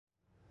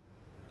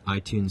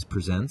iTunes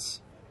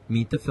presents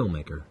Meet the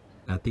Filmmaker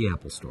at the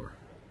Apple Store.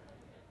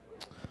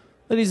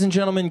 Ladies and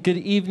gentlemen, good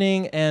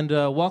evening, and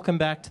welcome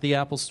back to the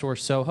Apple Store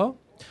Soho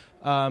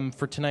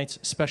for tonight's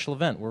special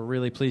event. We're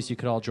really pleased you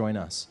could all join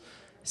us.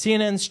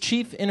 CNN's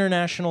chief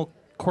international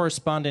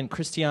correspondent,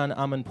 Christiane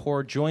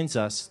Amanpour, joins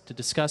us to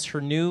discuss her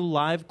new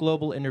live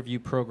global interview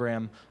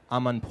program,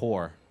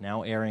 Amanpour,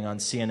 now airing on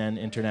CNN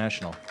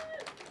International.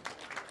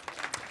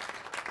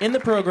 In the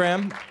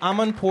program,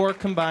 Amanpour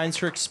combines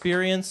her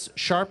experience,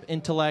 sharp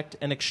intellect,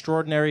 and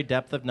extraordinary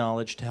depth of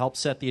knowledge to help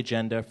set the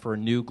agenda for a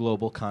new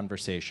global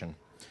conversation.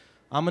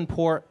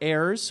 Amanpour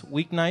airs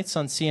weeknights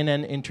on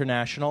CNN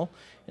International,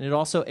 and it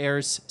also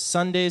airs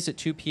Sundays at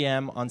 2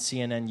 p.m. on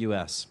CNN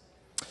US.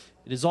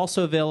 It is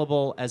also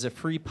available as a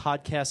free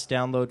podcast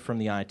download from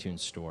the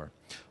iTunes Store.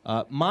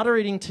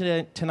 Moderating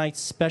tonight's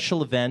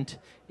special event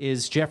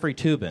is Jeffrey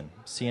Toobin,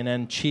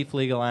 CNN Chief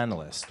Legal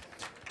Analyst.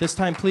 This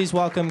time, please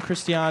welcome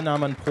Christiane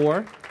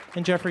Amanpour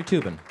and Jeffrey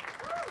Toobin.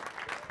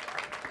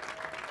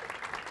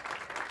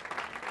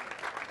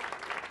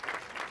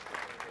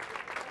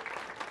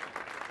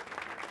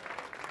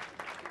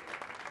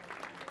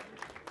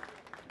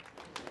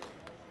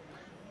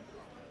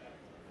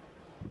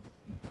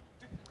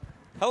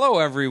 Hello,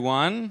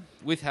 everyone.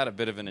 We've had a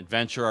bit of an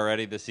adventure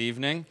already this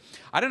evening.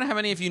 I don't know how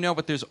many of you know,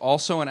 but there's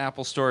also an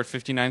Apple Store at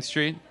 59th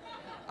Street.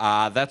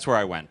 That's where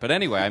I went. But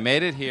anyway, I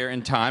made it here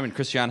in time, and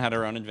Christiane had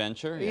her own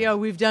adventure. Yeah,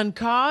 we've done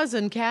cars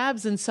and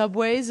cabs and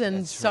subways,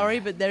 and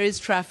but there is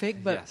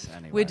traffic, but yes,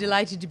 anyway. We're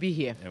delighted to be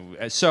here.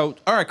 So,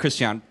 all right,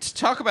 Christiane,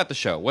 talk about the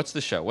show. What's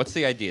the show? What's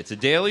the idea? It's a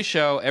daily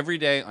show every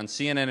day on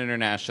CNN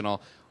International.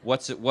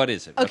 What is it? What's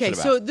okay, it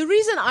about? So the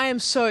reason I am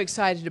so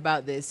excited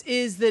about this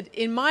is that,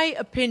 in my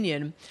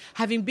opinion,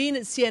 having been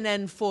at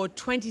CNN for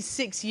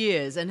 26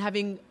 years and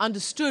having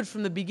understood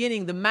from the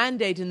beginning the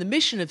mandate and the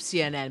mission of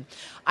CNN,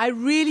 I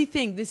really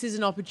think this is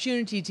an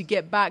opportunity to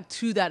get back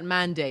to that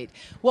mandate.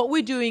 What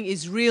we're doing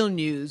is real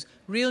news.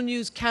 Real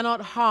news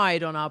cannot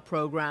hide on our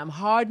program.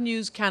 Hard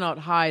news cannot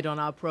hide on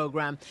our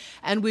program.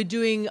 And we're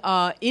doing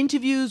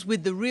interviews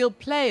with the real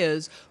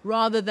players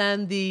rather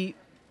than the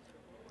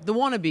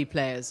wannabe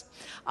players.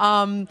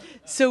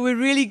 So we're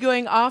really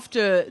going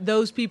after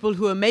those people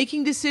who are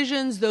making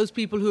decisions, those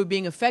people who are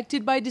being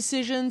affected by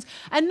decisions,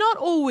 and not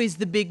always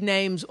the big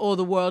names or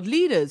the world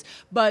leaders,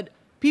 but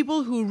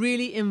people who are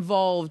really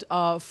involved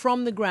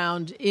from the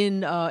ground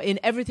in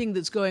everything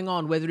that's going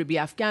on, whether it be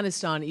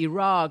Afghanistan,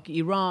 Iraq,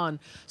 Iran,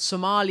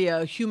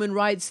 Somalia, human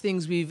rights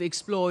things we've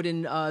explored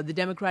in the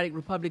Democratic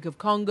Republic of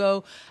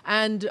Congo,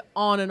 and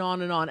on and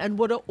on and on. And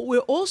what we're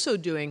also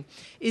doing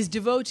is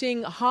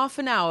devoting half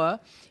an hour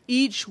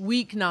each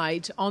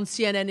weeknight on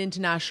CNN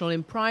International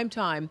in prime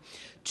time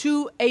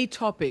to a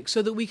topic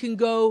so that we can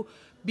go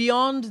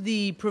beyond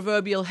the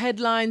proverbial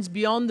headlines,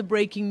 beyond the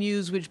breaking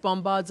news which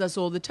bombards us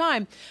all the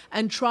time,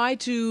 and try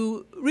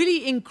to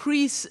really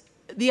increase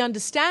the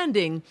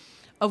understanding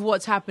of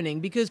what's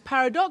happening. Because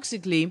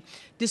paradoxically,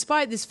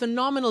 despite this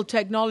phenomenal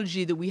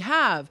technology that we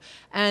have,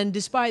 and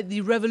despite the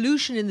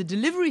revolution in the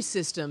delivery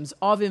systems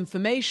of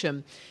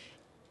information,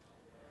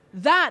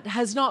 that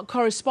has not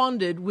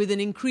corresponded with an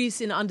increase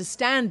in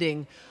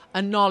understanding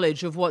and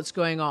knowledge of what's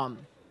going on.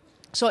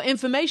 So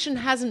information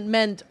hasn't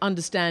meant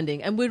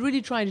understanding, and we're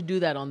really trying to do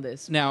that on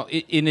this. Now,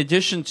 in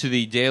addition to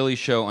the daily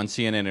show on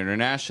CNN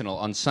International,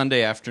 on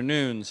Sunday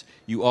afternoons,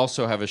 you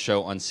also have a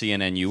show on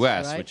CNN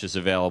US, right, which is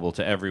available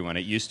to everyone.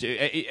 It used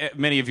to,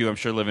 many of you, I'm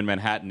sure, live in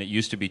Manhattan. It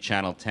used to be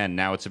Channel 10.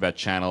 Now it's about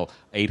Channel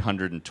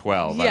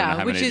 812. Yeah, I don't know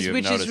how which many of you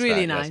have noticed is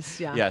really that. nice. Yes.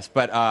 Yeah. Yes,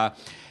 but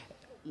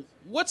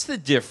what's the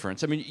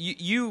difference? I mean,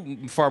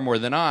 you far more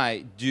than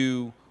I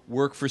do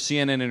work for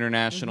CNN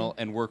International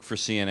and work for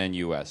CNN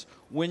US.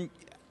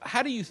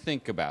 How do you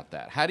think about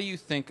that? How do you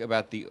think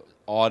about the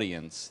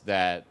audience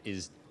that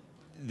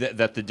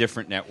the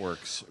different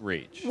networks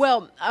reach?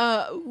 Well,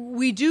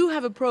 we do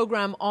have a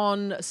program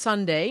on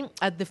Sunday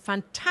at the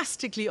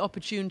fantastically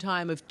opportune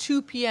time of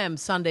 2 p.m.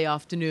 Sunday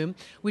afternoon,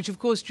 which, of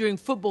course, during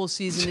football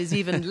season is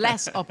even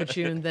less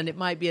opportune than it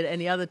might be at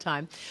any other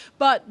time.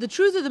 But the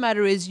truth of the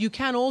matter is you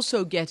can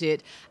also get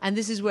it, and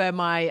this is where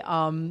my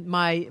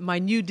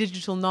new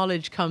digital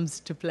knowledge comes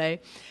to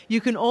play.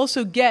 You can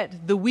also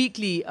get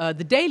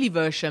the daily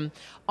version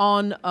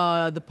on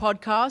the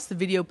podcast, the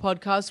video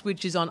podcast,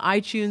 which is on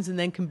iTunes and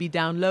then can be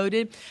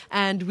downloaded.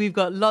 And we've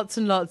got lots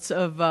and lots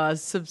of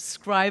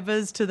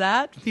subscribers to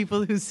that,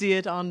 people who see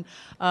it on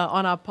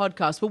our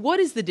podcast. But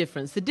what is the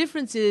difference? The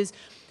difference is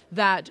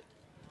that,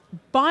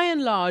 by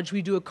and large,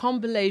 we do a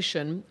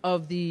compilation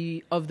of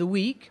the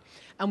week,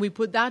 and we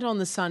put that on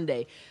the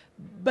Sunday.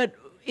 But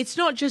it's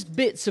not just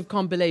bits of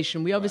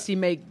compilation. We obviously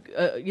make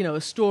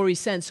a story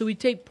sense. So we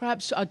take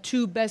perhaps our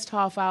two best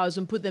half hours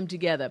and put them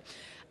together.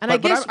 And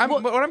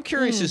what I'm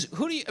curious is,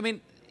 who do you? I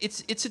mean,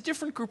 it's a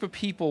different group of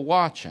people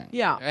watching.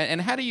 Yeah.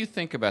 And how do you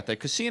think about that?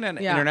 Because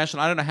CNN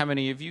International, I don't know how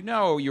many of you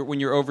know,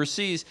 when you're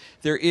overseas,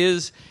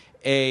 it's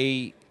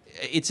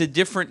a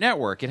different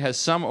network. It has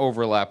some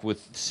overlap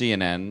with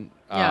CNN,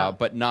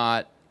 but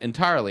not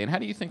entirely. And how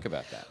do you think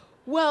about that?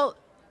 Well,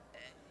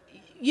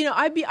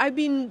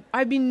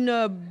 I've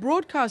been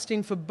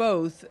broadcasting for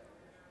both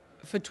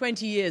for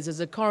 20 years as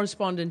a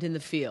correspondent in the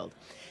field.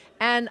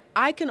 And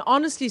I can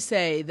honestly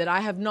say that I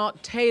have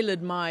not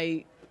tailored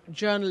my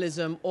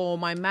journalism or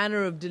my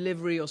manner of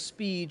delivery or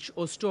speech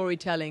or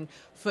storytelling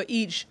for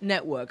each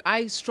network.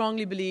 I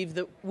strongly believe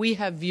that we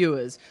have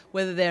viewers,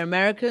 whether they're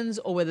Americans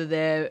or whether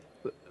they're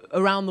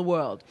around the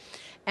world.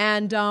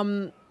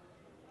 And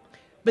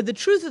but the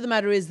truth of the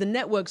matter is the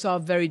networks are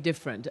very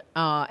different.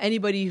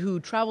 Anybody who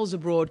travels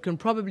abroad can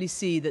probably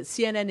see that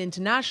CNN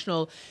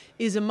International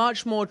is a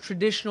much more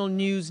traditional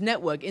news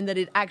network in that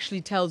it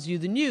actually tells you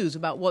the news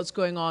about what's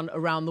going on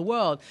around the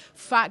world.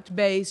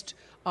 Fact-based,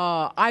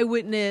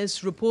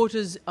 eyewitness,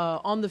 reporters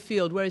on the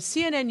field, whereas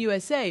CNN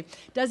USA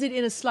does it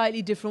in a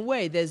slightly different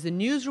way. There's the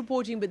news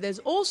reporting, but there's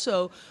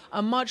also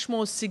a much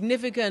more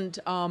significant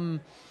sort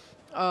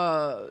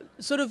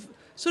of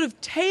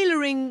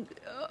tailoring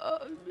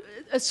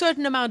a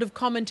certain amount of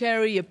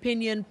commentary,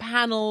 opinion,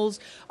 panels,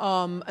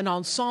 an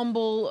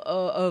ensemble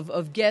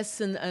of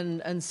guests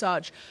and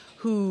such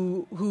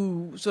who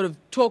sort of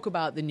talk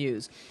about the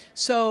news.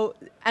 So,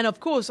 and of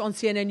course on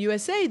CNN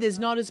USA there's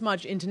not as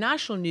much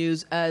international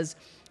news as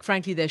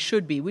frankly there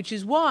should be, which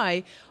is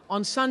why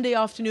on Sunday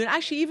afternoon,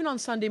 actually even on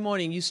Sunday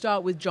morning, you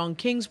start with John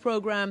King's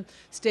program,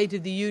 State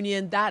of the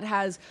Union. That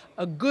has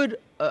a good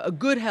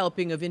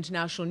helping of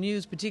international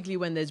news, particularly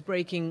when there's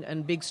breaking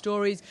and big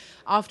stories.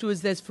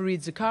 Afterwards, there's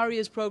Fareed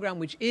Zakaria's program,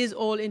 which is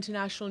all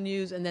international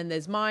news, and then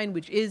there's mine,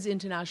 which is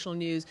international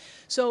news.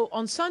 So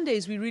on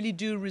Sundays, we really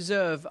do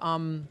reserve,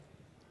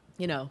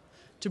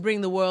 to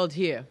bring the world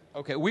here.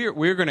 Okay,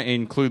 we're going to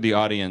include the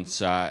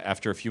audience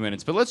after a few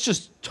minutes, but let's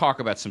just talk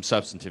about some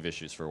substantive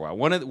issues for a while.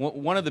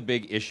 One of the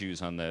big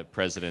issues on the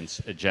president's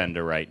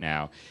agenda right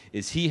now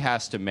is he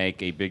has to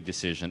make a big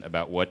decision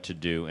about what to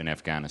do in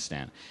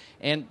Afghanistan.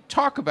 And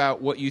talk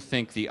about what you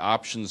think the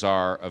options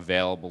are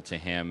available to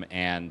him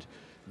and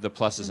the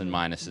pluses and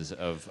minuses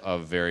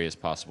of various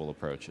possible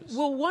approaches.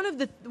 Well,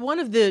 one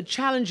of the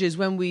challenges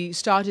when we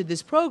started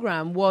this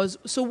program was,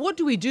 so what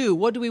do we do?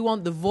 What do we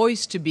want the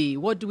voice to be?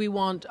 What do we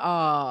want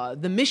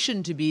the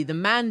mission to be, the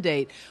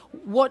mandate?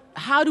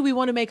 How do we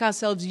want to make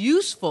ourselves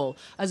useful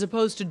as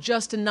opposed to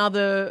just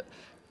another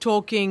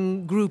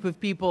talking group of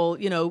people,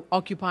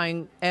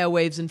 occupying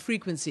airwaves and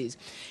frequencies?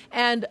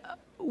 And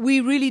we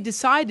really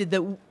decided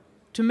that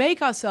to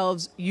make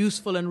ourselves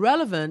useful and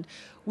relevant,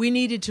 we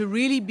needed to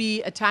really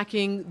be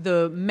attacking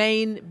the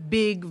main,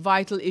 big,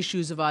 vital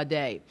issues of our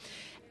day.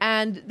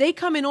 And they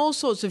come in all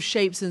sorts of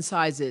shapes and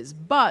sizes.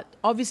 But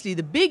obviously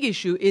the big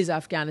issue is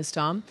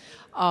Afghanistan,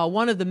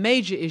 one of the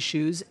major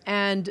issues.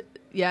 And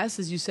yes,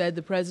 as you said,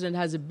 the president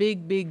has a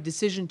big, big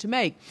decision to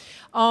make.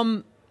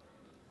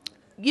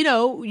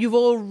 You've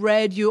all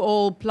read, you're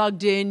all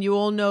plugged in, you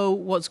all know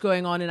what's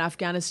going on in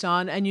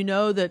Afghanistan, and you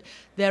know that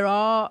there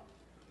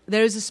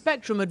is a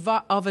spectrum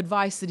of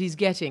advice that he's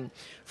getting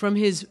from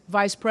his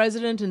vice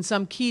president and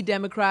some key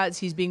Democrats.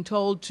 He's being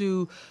told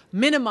to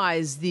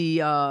minimize the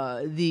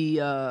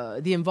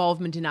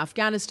involvement in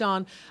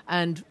Afghanistan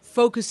and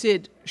focus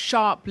it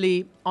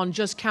sharply on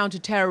just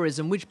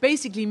counterterrorism, which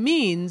basically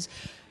means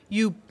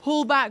you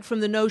pull back from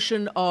the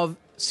notion of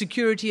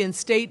security and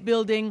state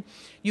building.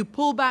 You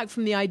pull back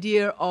from the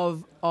idea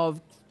of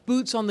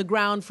boots on the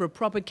ground for a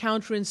proper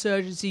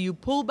counterinsurgency. You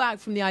pull back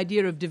from the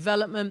idea of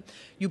development.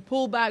 You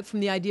pull back from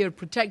the idea of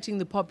protecting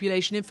the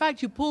population. In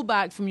fact, you pull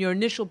back from your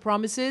initial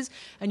promises,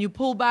 and you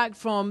pull back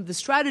from the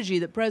strategy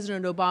that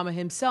President Obama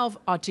himself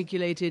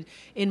articulated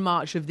in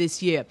March of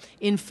this year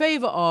in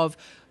favor of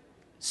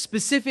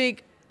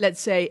specific,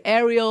 let's say,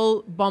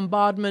 aerial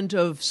bombardment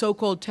of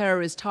so-called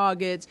terrorist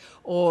targets,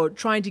 or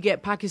trying to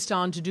get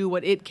Pakistan to do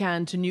what it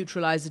can to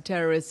neutralize the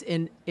terrorists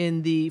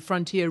in the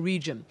frontier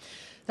region.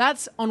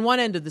 That's on one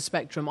end of the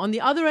spectrum. On the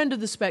other end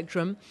of the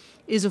spectrum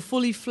is a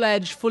fully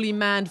fledged, fully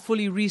manned,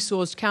 fully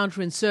resourced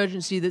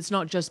counterinsurgency that's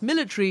not just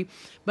military,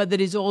 but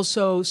that is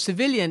also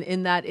civilian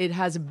in that it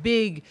has a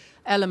big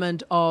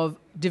element of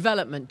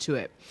development to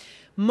it.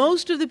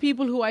 Most of the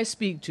people who I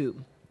speak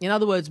to, in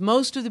other words,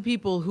 most of the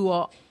people who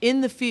are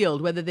in the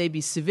field, whether they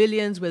be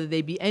civilians, whether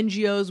they be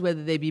NGOs,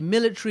 whether they be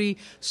military,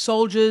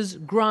 soldiers,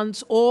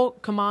 grunts, or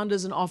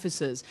commanders and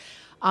officers,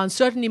 and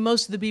certainly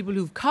most of the people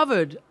who've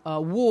covered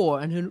war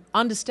and who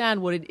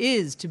understand what it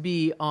is to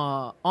be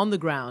on the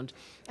ground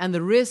and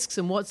the risks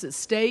and what's at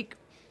stake,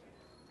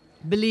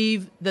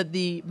 believe that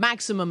the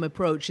maximum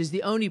approach is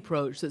the only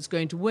approach that's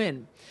going to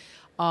win.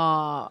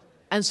 And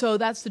so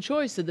that's the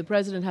choice that the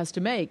president has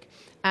to make.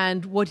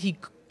 And what he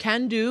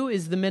can do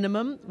is the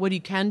minimum. What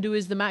he can do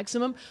is the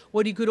maximum.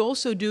 What he could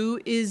also do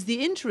is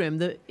the interim,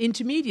 the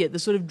intermediate, the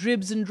sort of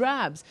dribs and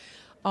drabs.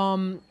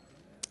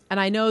 And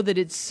I know that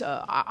it's,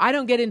 I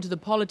don't get into the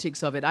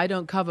politics of it. I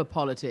don't cover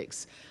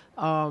politics.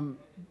 I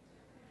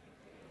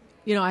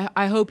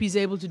hope he's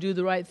able to do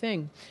the right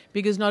thing.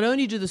 Because not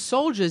only do the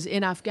soldiers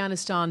in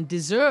Afghanistan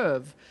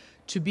deserve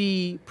to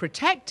be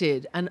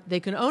protected, and they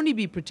can only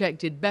be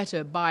protected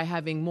better by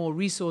having more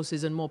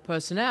resources and more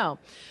personnel,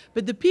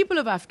 but the people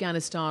of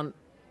Afghanistan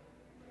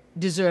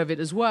deserve it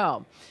as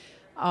well.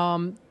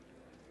 30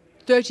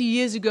 30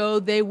 years ago,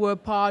 they were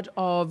part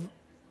of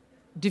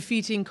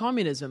defeating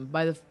communism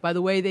by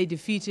the way they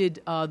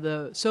defeated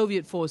the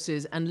Soviet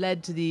forces and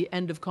led to the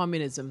end of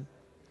communism.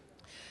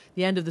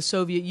 The end of the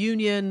Soviet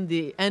Union,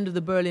 the end of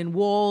the Berlin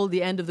Wall,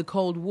 the end of the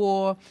Cold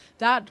War.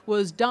 That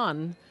was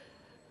done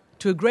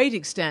to a great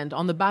extent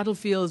on the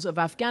battlefields of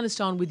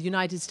Afghanistan with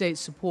United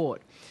States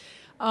support.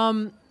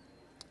 And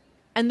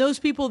those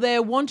people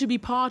there want to be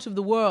part of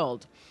the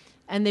world,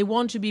 and they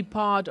want to be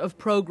part of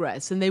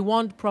progress, and they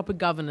want proper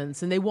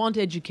governance, and they want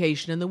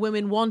education, and the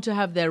women want to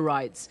have their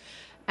rights.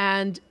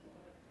 And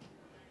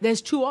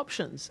there's two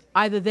options.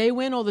 Either they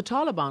win or the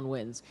Taliban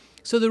wins.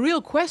 So the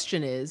real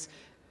question is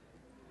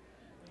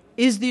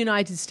the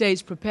United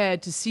States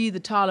prepared to see the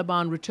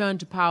Taliban return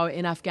to power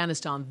in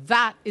Afghanistan?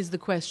 That is the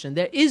question.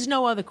 There is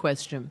no other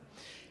question.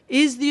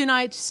 Is the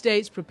United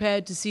States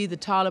prepared to see the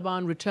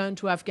Taliban return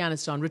to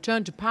Afghanistan,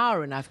 return to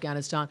power in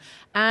Afghanistan,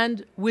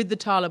 and with the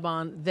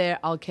Taliban, their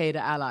al-Qaeda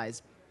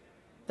allies?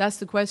 That's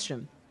the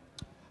question.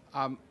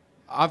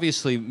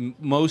 Obviously,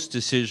 most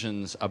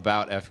decisions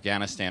about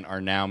Afghanistan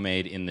are now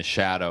made in the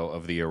shadow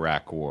of the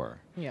Iraq War.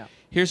 Yeah.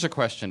 Here's a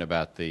question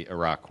about the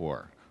Iraq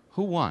War.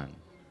 Who won?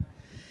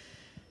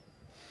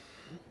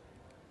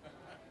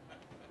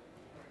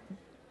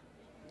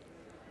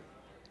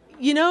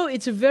 You know,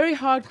 it's a very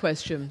hard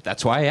question.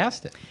 That's why I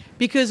asked it.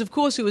 Because, of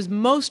course, it was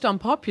most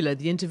unpopular.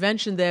 The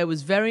intervention there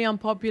was very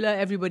unpopular.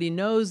 Everybody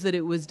knows that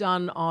it was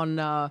done on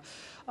a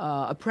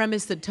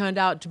premise that turned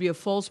out to be a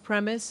false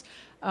premise.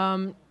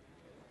 You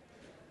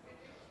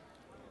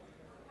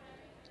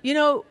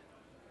know,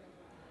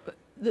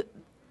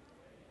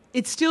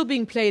 it's still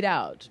being played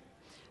out.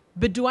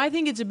 But do I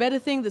think it's a better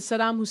thing that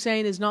Saddam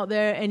Hussein is not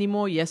there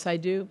anymore? Yes, I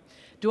do.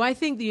 Do I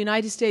think the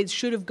United States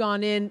should have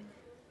gone in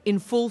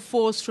full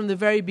force from the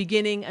very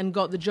beginning and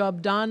got the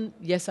job done?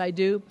 Yes, I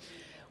do.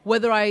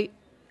 Whether I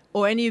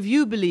or any of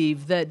you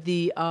believe that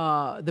the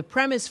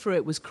premise for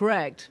it was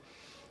correct,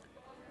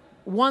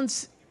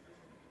 once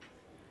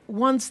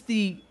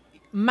the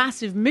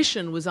massive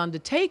mission was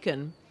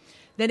undertaken,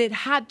 then it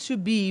had to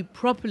be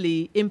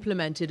properly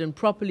implemented and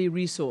properly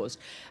resourced.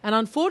 And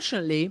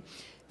unfortunately,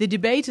 the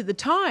debate at the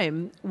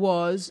time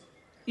was,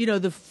 you know,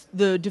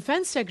 the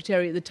defense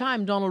secretary at the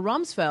time, Donald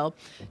Rumsfeld,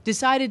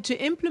 decided to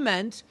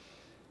implement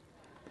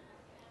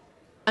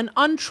an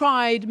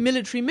untried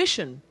military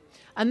mission.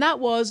 And that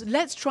was,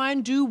 let's try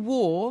and do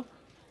war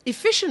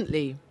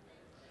efficiently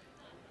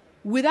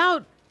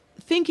without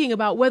thinking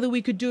about whether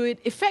we could do it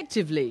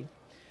effectively.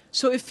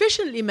 So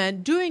efficiently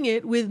meant doing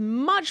it with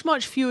much,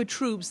 much fewer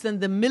troops than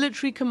the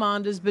military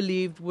commanders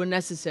believed were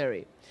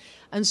necessary.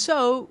 And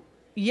so,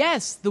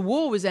 yes, the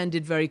war was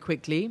ended very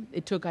quickly.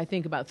 It took, I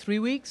think, about 3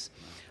 weeks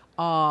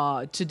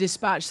to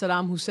dispatch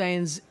Saddam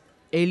Hussein's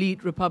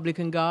elite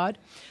Republican Guard.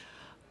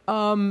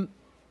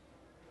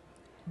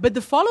 But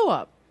the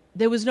follow-up,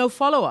 there was no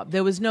follow-up.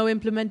 There was no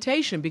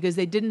implementation because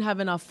they didn't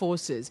have enough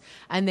forces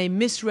and they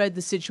misread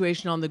the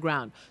situation on the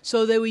ground.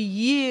 So there were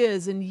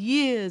years and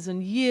years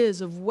and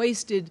years of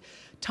wasted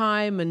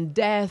time and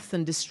death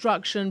and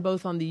destruction,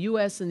 both on the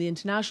U.S. and the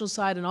international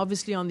side and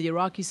obviously on the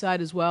Iraqi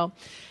side as well.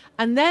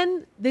 And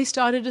then they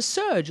started a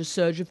surge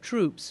of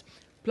troops,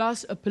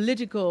 plus a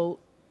political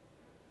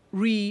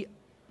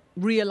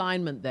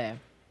realignment there.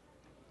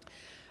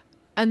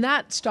 And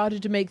that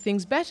started to make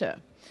things better.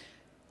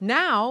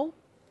 Now,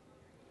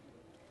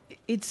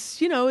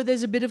 it's, you know,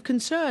 there's a bit of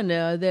concern.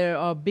 There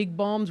are big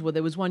bombs. Well,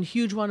 there was one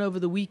huge one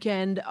over the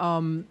weekend.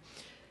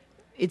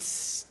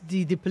 It's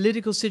the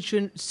political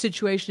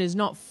situation is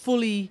not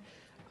fully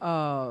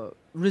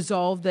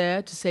resolved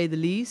there, to say the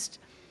least.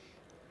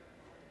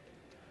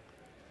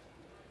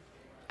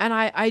 And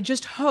I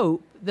just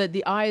hope that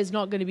the eye is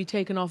not going to be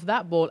taken off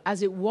that ball,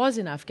 as it was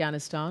in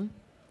Afghanistan,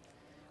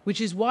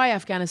 which is why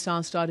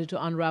Afghanistan started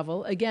to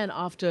unravel, again,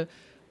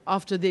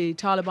 after the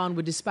Taliban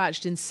were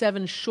dispatched in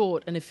 7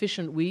 short and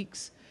efficient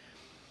weeks.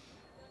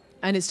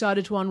 And it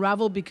started to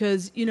unravel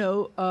because, you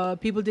know,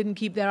 people didn't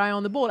keep their eye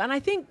on the ball. And I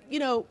think, you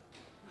know,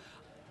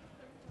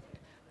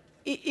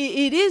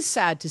 it is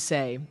sad to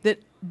say that,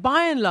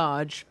 by and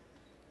large,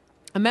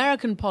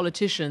 American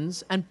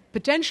politicians, and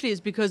potentially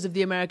it's because of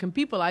the American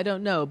people, I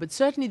don't know, but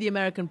certainly the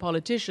American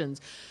politicians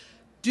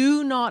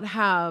do not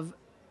have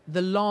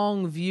the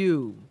long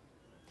view.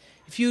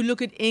 If you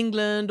look at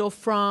England or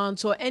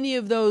France or any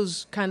of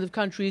those kind of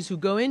countries who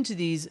go into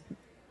these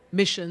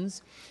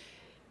missions,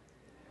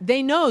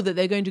 they know that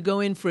they're going to go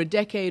in for a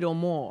decade or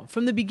more.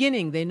 From the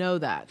beginning, they know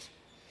that.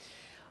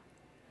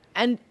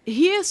 And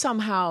here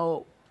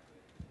somehow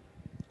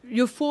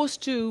you're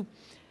forced to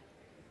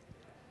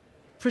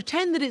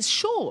pretend that it's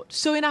short.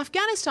 So in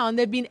Afghanistan,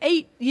 there have been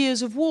 8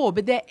 years of war,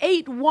 but they're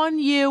 8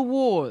 one-year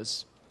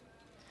wars.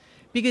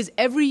 Because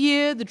every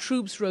year the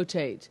troops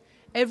rotate.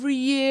 Every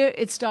year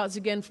it starts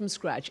again from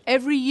scratch.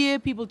 Every year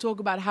people talk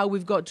about how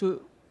we've got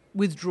to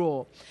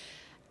withdraw.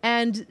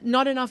 And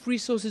not enough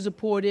resources are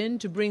poured in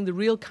to bring the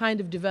real kind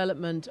of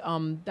development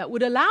that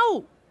would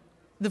allow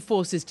the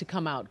forces to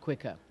come out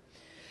quicker.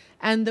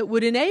 And that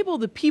would enable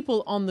the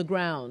people on the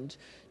ground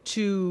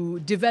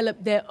to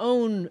develop their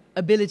own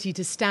ability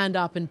to stand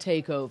up and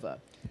take over.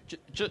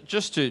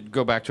 Just to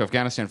go back to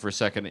Afghanistan for a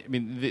second, I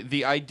mean,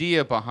 the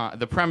idea behind,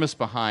 the premise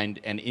behind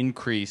an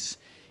increase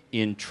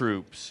in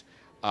troops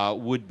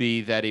would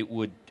be that it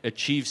would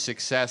achieve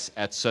success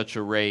at such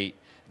a rate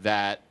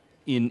that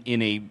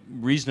in a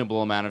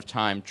reasonable amount of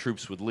time,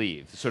 troops would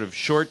leave. Sort of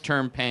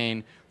short-term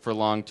pain for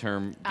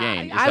long-term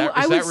gain. Is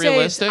that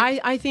realistic?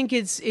 I think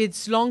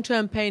it's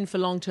long-term pain for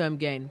long-term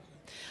gain.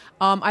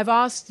 I've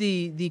asked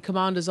the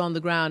commanders on the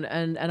ground,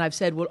 and I've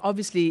said, well,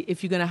 obviously,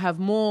 if you're going to have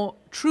more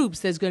troops,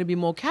 there's going to be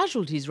more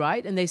casualties,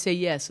 right? And they say,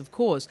 yes, of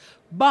course.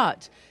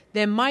 But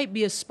there might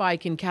be a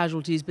spike in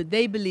casualties, but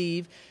they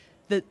believe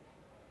that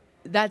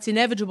that's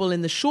inevitable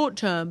in the short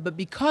term, but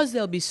because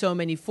there'll be so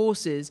many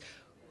forces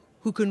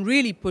who can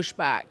really push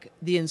back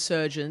the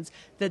insurgents,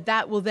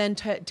 that will then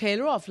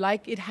tailor off,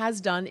 like it has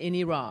done in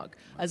Iraq.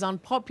 As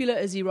unpopular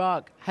as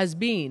Iraq has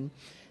been,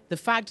 the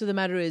fact of the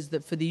matter is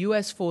that for the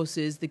U.S.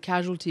 forces, the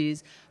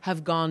casualties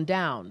have gone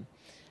down,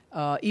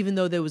 even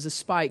though there was a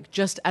spike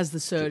just as the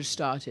surge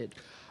started.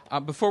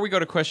 Before we go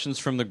to questions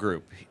from the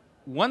group,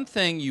 one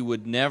thing you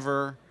would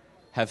never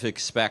have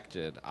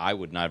expected, I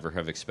would never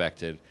have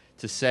expected,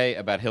 to say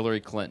about Hillary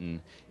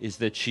Clinton is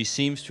that she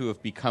seems to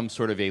have become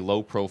sort of a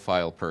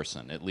low-profile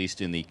person, at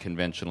least in the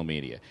conventional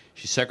media.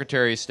 She's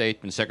Secretary of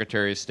State, been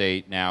Secretary of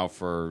State now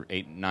for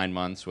 8-9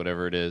 months,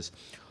 whatever it is.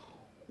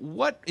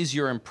 What is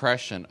your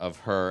impression of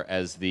her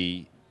as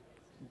the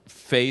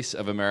face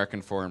of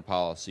American foreign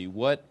policy?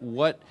 What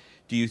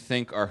do you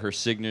think are her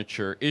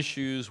signature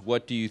issues?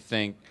 What do you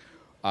think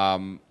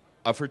of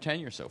her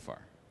tenure so far?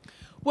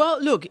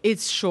 Well, look,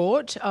 it's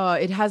short.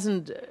 It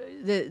hasn't.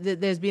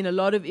 There's been a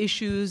lot of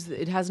issues.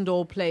 It hasn't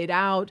all played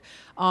out.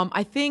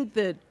 I think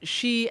that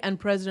she and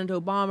President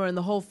Obama and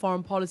the whole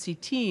foreign policy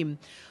team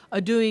are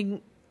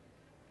doing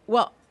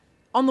well.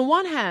 On the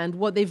one hand,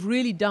 what they've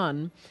really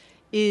done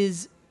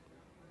is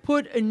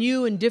put a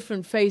new and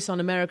different face on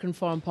American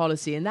foreign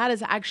policy, and that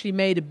has actually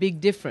made a big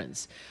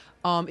difference.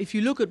 If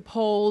you look at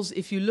polls,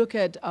 if you look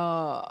at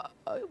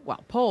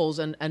polls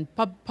and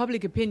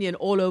public opinion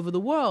all over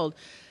the world,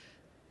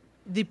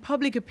 the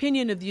public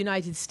opinion of the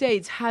United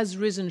States has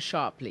risen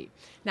sharply.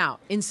 Now,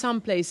 in some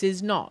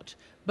places, not.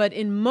 But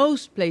in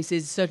most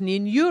places, certainly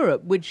in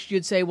Europe, which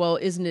you'd say, well,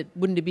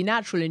 wouldn't it be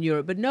natural in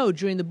Europe? But no,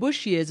 during the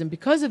Bush years and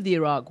because of the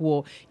Iraq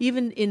War,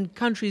 even in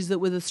countries that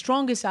were the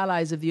strongest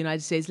allies of the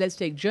United States, let's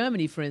take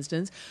Germany, for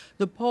instance,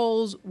 the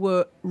polls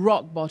were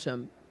rock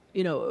bottom.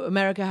 You know,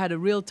 America had a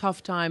real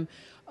tough time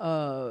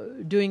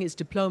doing its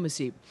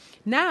diplomacy.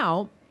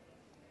 Now,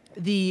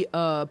 the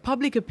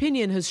public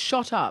opinion has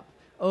shot up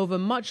over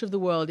much of the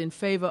world in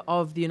favor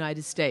of the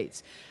United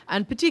States,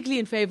 and particularly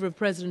in favor of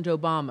President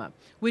Obama,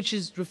 which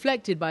is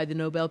reflected by the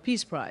Nobel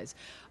Peace Prize.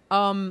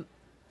 In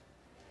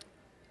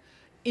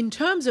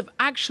terms of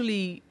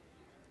actually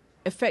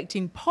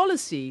affecting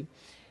policy,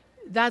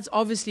 that's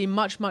obviously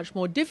much, much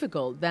more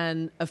difficult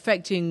than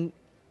affecting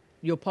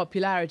your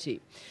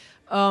popularity.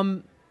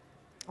 And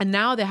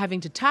now they're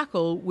having to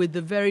tackle with the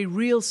very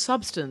real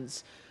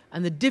substance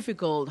and the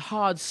difficult,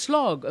 hard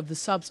slog of the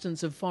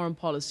substance of foreign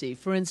policy.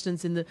 For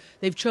instance,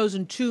 they've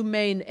chosen two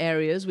main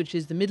areas, which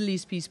is the Middle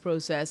East peace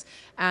process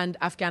and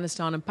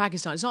Afghanistan and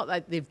Pakistan. It's not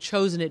like they've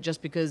chosen it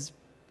just because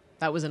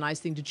that was a nice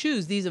thing to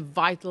choose. These are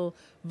vital,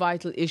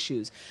 vital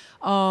issues.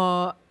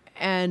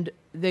 And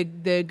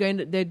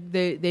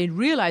they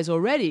realize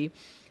already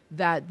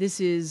that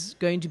this is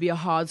going to be a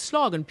hard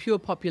slog, and pure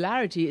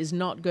popularity is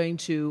not going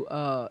to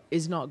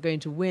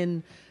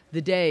win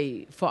the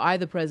day for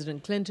either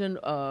President Clinton,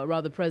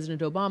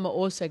 President Obama,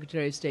 or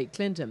Secretary of State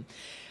Clinton.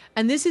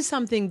 And this is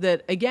something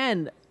that,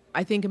 again,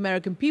 I think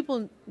American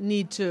people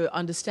need to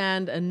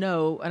understand and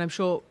know, and I'm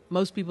sure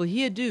most people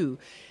here do,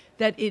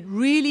 that it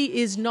really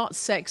is not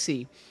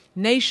sexy.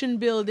 Nation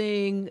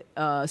building,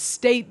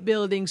 state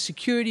building,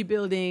 security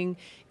building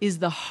is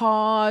the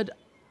hard,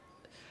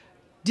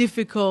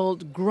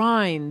 difficult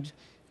grind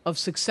of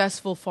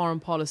successful foreign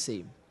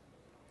policy.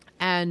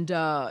 And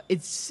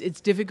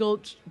it's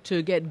difficult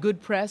to get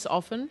good press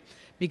often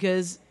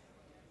because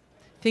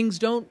things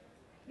don't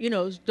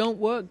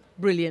work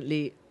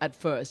brilliantly at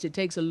first. It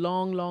takes a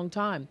long, long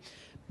time.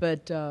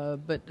 But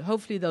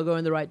hopefully they'll go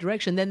in the right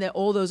direction. Then there are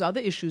all those other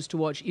issues to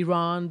watch.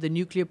 Iran, the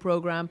nuclear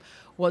program,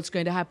 what's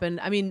going to happen.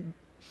 I mean,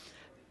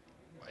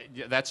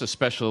 that's a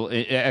special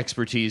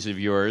expertise of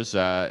yours,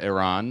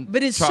 Iran.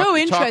 But it's so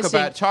interesting.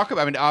 Talk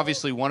about. I mean,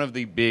 obviously, one of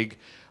the big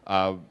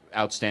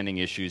outstanding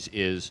issues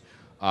is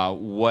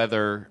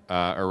whether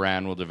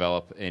Iran will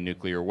develop a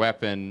nuclear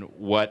weapon,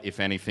 what,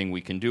 if anything,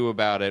 we can do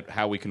about it,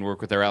 how we can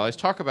work with our allies.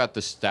 Talk about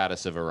the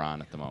status of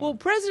Iran at the moment. Well,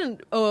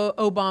 President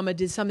Obama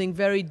did something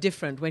very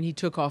different when he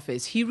took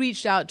office. He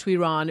reached out to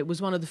Iran. It was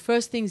one of the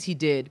first things he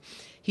did.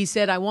 He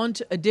said, I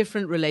want a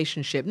different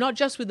relationship, not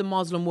just with the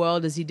Muslim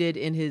world, as he did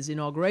in his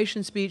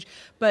inauguration speech,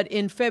 but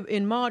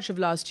in March of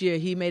last year,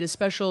 he made a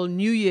special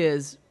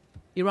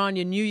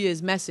Iranian New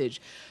Year's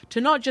message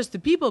to not just the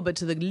people, but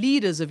to the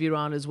leaders of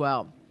Iran as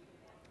well.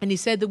 And he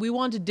said that we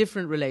want a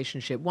different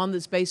relationship, one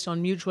that's based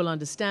on mutual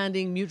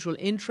understanding, mutual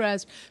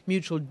interest,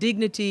 mutual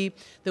dignity,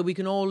 that we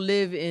can all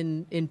live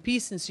in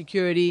peace and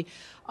security,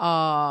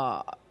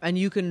 and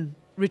you can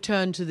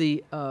return to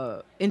the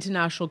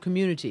international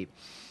community.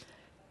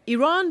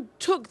 Iran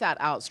took that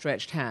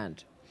outstretched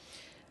hand.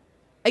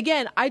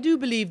 Again, I do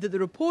believe that the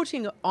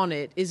reporting on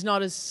it is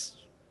not as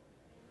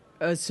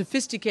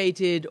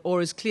sophisticated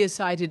or as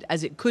clear-sighted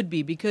as it could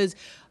be, because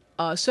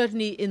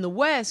certainly in the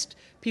West,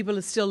 people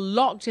are still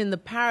locked in the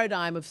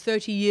paradigm of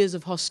 30 years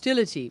of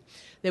hostility.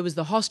 There was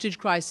the hostage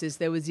crisis.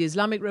 There was the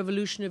Islamic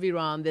Revolution of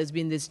Iran. There's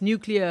been this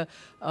nuclear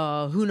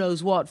who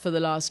knows what for the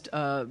last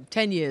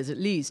 10 years at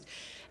least.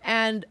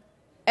 And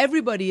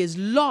everybody is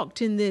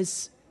locked in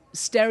this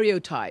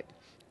stereotype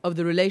of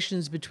the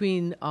relations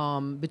between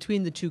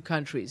the two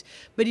countries.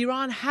 But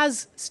Iran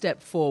has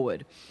stepped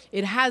forward.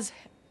 It has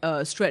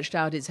stretched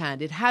out its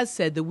hand. It has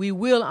said that we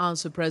will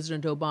answer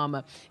President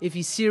Obama if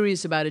he's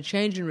serious about a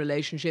change in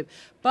relationship,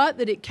 but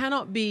that it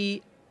cannot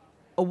be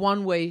a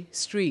one-way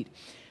street.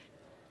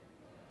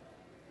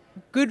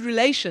 Good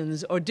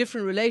relations or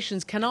different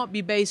relations cannot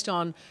be based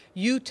on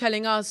you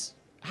telling us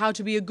how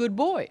to be a good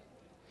boy.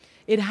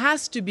 It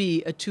has to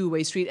be a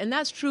two-way street, and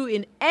that's true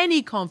in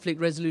any conflict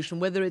resolution,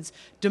 whether it's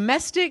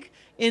domestic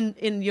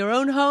in your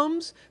own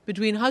homes,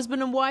 between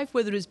husband and wife,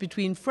 whether it's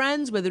between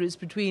friends, whether it's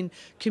between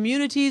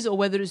communities, or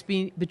whether it's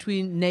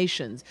between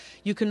nations.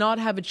 You cannot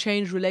have a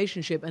changed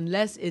relationship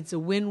unless it's a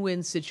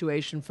win-win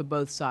situation for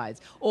both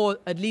sides, or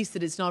at least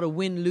that it's not a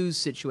win-lose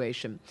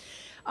situation.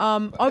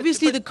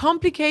 Obviously, the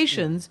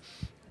complications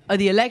are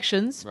the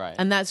elections, right,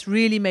 and that's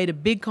really made a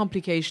big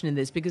complication in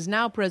this, because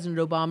now President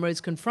Obama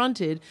is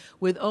confronted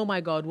with, oh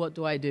my God, what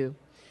do I do?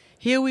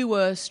 Here we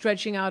were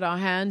stretching out our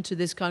hand to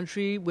this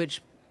country,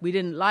 which we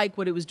didn't like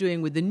what it was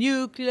doing with the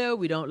nuclear,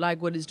 we don't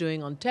like what it's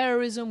doing on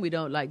terrorism, we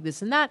don't like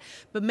this and that,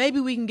 but maybe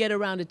we can get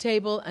around a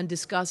table and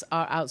discuss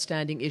our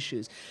outstanding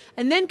issues.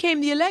 And then came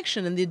the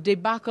election and the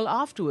debacle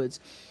afterwards.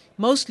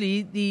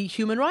 Mostly the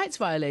human rights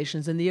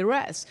violations and the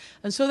arrests.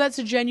 And so that's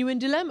a genuine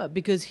dilemma,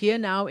 because here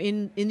now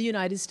in the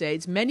United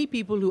States, many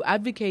people who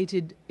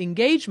advocated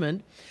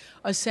engagement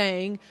are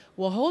saying,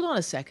 well, hold on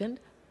a second,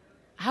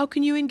 how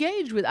can you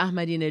engage with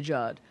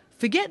Ahmadinejad?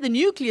 Forget the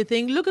nuclear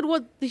thing, look at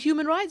what the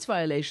human rights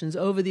violations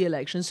over the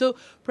election. So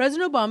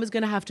President Obama is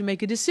going to have to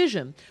make a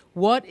decision.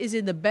 What is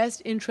in the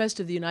best interest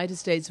of the United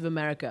States of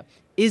America?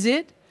 Is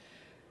it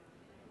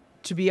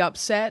to be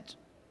upset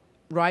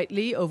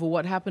rightly over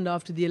what happened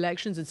after the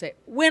elections and say,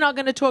 we're not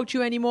going to talk to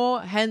you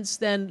anymore, hence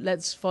then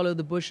let's follow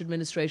the Bush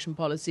administration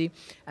policy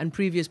and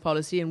previous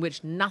policy in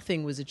which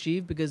nothing was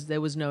achieved because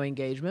there was no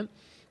engagement?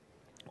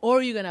 Or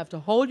are you going to have to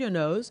hold your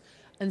nose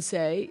and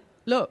say,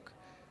 look,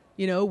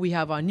 you know, we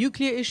have our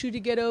nuclear issue to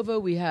get over,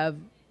 we have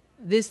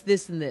this,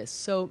 this, and this.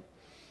 So,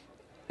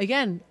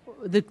 again,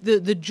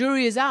 the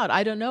jury is out.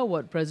 I don't know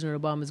what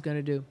President Obama is going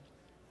to do.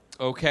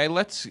 Okay,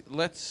 let's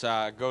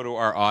go to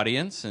our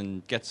audience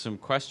and get some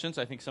questions.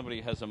 I think somebody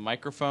has a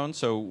microphone,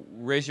 so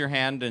raise your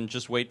hand and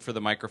just wait for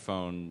the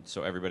microphone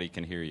so everybody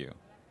can hear you.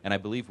 And I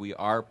believe we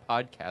are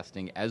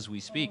podcasting as we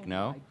speak,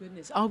 no? My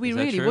goodness. Are we Is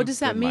that really? true? What does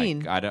that Good, Mike.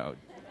 mean? I don't.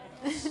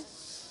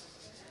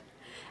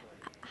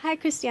 Hi,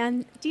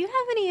 Christiane. Do you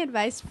have any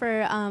advice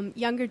for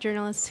younger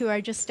journalists who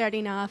are just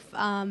starting off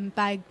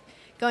by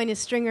going as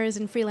stringers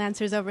and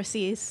freelancers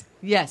overseas?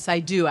 Yes, I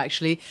do,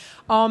 actually.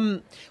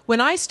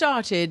 When I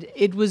started,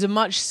 it was a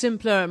much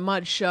simpler,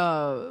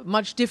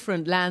 much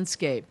different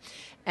landscape.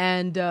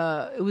 And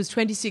it was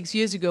 26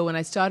 years ago when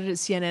I started at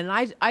CNN.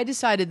 And I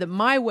decided that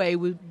my way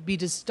would be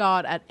to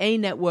start at a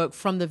network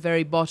from the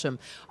very bottom.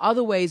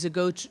 Other ways are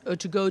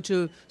to go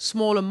to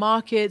smaller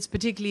markets,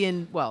 particularly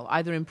in, well,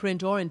 either in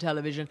print or in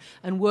television,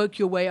 and work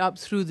your way up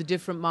through the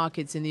different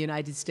markets in the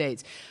United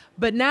States.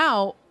 But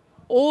now,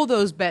 all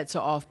those bets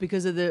are off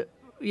because of the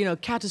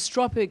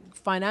catastrophic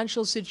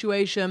financial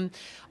situation.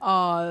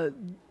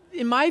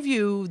 In my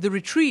view, the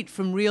retreat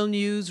from real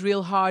news,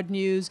 real hard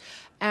news,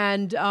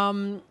 and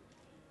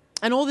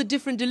all the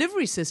different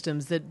delivery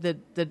systems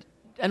that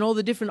and all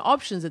the different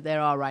options that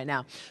there are right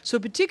now. So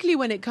particularly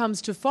when it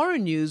comes to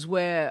foreign news,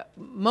 where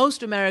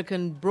most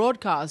American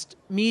broadcast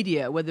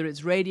media, whether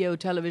it's radio,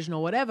 television,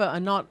 or whatever, are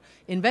not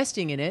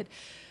investing in it,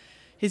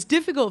 it's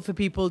difficult for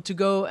people to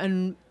go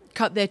and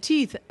cut their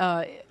teeth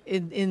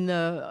in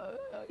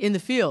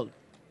the field.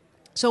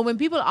 So when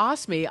people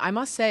ask me, I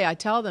must say, I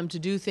tell them to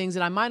do things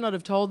that I might not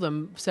have told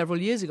them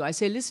several years ago. I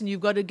say, listen,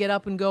 you've got to get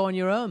up and go on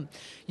your own.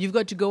 You've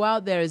got to go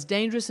out there, as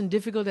dangerous and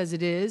difficult as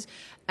it is,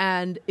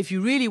 and if you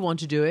really want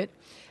to do it,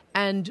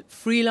 and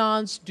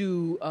freelance,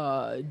 do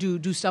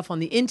stuff on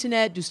the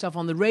internet, do stuff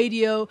on the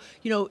radio.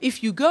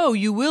 If you go,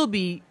 you will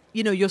be,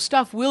 your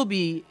stuff will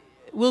be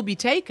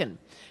taken,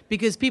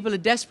 because people are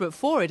desperate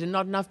for it and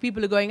not enough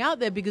people are going out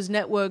there because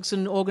networks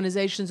and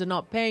organizations are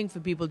not paying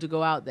for people to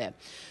go out there.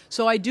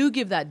 So I do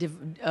give that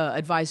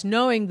advice,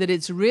 knowing that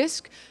it's a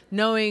risk,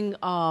 knowing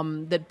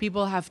that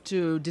people have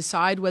to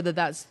decide whether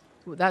that's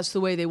the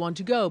way they want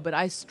to go. But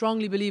I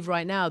strongly believe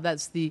right now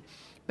that's the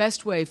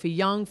best way for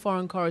young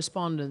foreign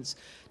correspondents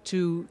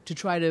to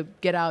try to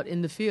get out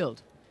in the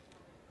field.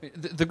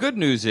 The good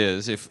news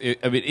is,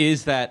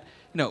 is that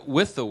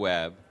with the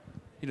web,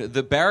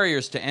 the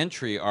barriers to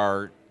entry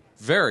are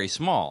very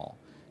small.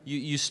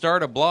 You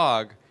start a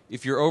blog.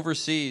 If you're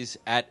overseas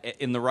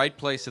in the right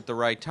place at the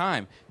right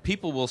time,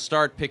 people will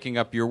start picking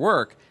up your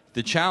work.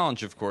 The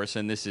challenge, of course,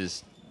 and this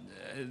is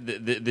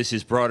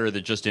broader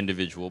than just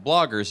individual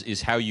bloggers,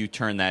 is how you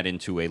turn that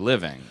into a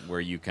living,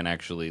 where you can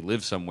actually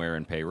live somewhere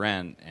and pay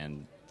rent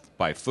and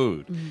buy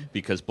food,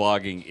 because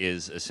blogging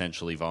is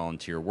essentially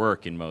volunteer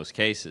work in most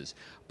cases.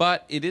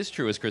 But it is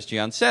true, as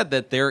Christiane said,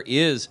 that there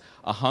is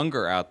a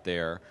hunger out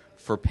there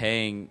for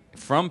paying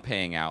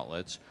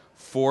outlets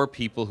for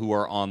people who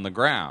are on the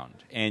ground.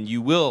 And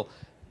you will,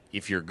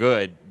 if you're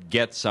good,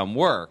 get some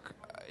work.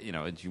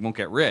 You won't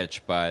get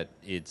rich, but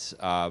it's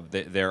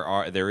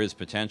there is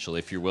potential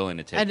if you're willing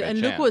to take that chance. And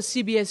look what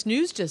CBS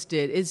News just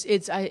did.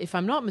 If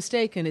I'm not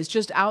mistaken, it's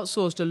just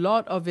outsourced a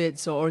lot of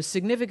its, or a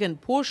significant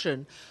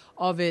portion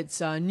of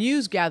its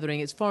news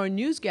gathering, its foreign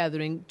news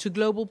gathering, to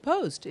Global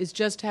Post. It's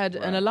just had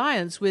an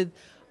alliance with,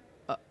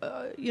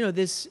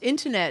 this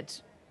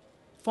internet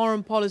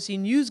foreign policy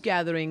news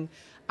gathering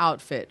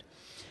outfit.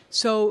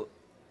 So,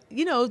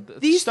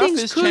 these Stuff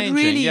things is could changing,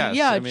 really,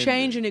 yes.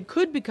 change, and it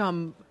could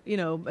become,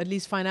 at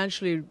least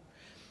financially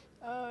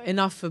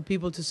enough for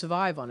people to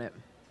survive on it.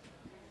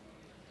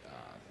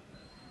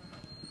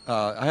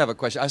 I have a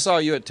question. I saw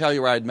you at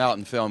Telluride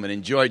Mountain Film and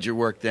enjoyed your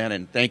work then,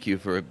 and thank you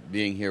for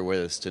being here with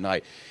us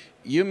tonight.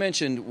 You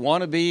mentioned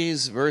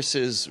wannabes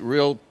versus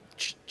real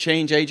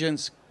change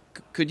agents.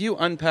 Could you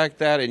unpack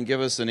that and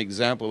give us an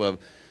example of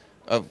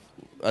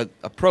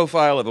a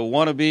profile of a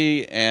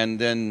wannabe, and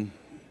then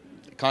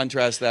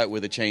contrast that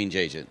with a change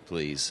agent,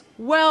 please?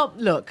 Well,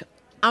 look,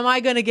 am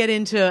I going to get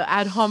into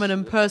ad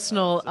hominem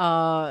personal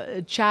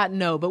chat?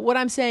 No. But what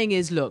I'm saying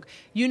is, look,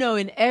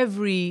 in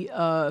every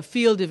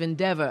field of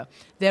endeavor,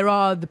 there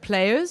are the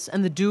players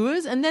and the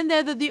doers, and then there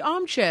are the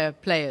armchair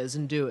players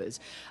and doers.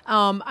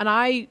 And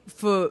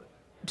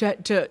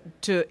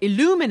to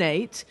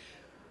illuminate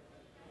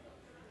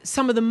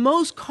some of the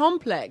most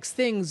complex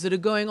things that are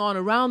going on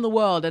around the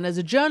world, and as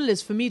a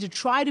journalist, for me to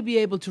try to be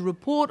able to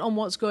report on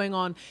what's going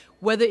on,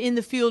 whether in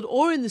the field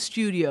or in the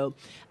studio,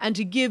 and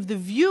to give the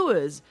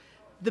viewers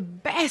the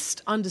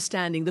best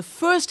understanding, the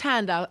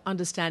first-hand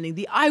understanding,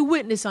 the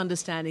eyewitness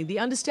understanding, the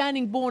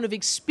understanding born of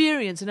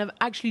experience and of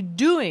actually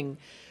doing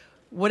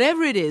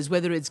whatever it is,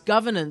 whether it's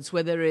governance,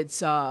 whether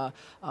it's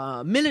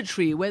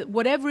military,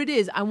 whatever it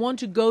is, I want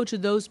to go to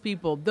those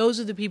people.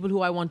 Those are the people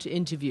who I want to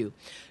interview.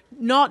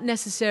 Not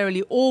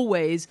necessarily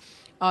always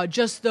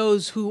just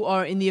those who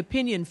are in the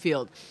opinion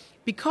field.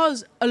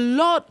 Because a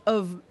lot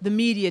of the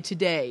media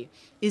today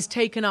is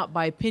taken up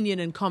by opinion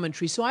and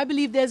commentary. So I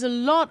believe there's a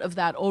lot of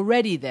that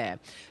already there.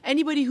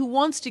 Anybody who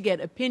wants to get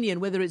opinion,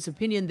 whether it's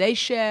opinion they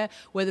share,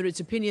 whether it's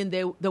opinion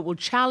that will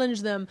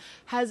challenge them,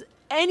 has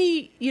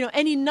any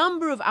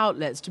number of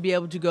outlets to be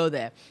able to go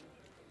there.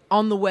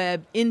 On the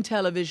web, in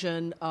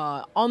television,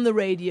 on the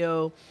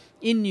radio,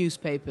 in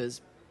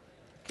newspapers,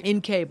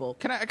 in cable.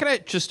 Can I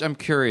just, I'm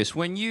curious,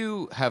 when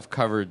you have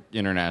covered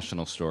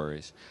international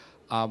stories,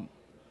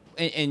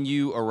 and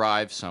you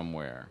arrive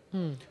somewhere,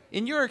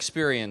 in your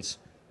experience,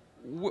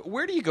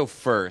 where do you go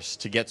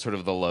first to get sort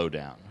of the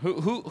lowdown?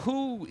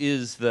 Who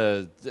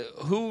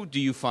do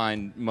you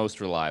find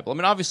most reliable? I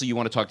mean, obviously you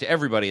want to talk to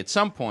everybody at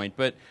some point,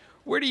 but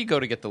where do you go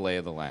to get the lay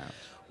of the land?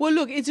 Well,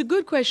 look, it's a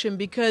good question,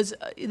 because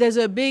there's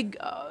a big,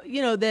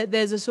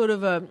 there's a sort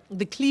of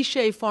the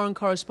cliche foreign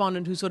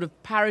correspondent who sort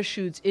of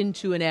parachutes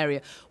into an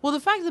area. Well, the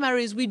fact of the matter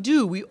is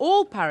we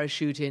all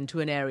parachute into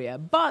an area.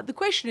 But the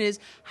question is,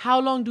 how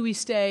long do we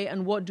stay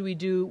and what do we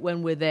do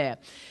when we're there?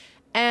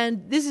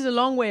 And this is a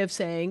long way of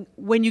saying,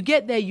 when you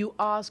get there, you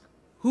ask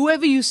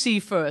whoever you see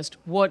first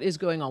what is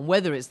going on,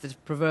 whether it's the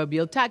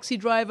proverbial taxi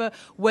driver,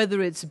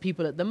 whether it's the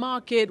people at the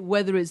market,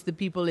 whether it's the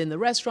people in the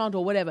restaurant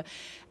or whatever.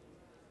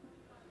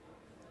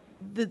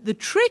 The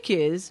trick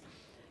is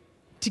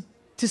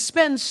to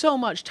spend so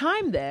much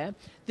time there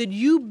that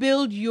you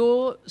build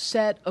your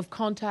set of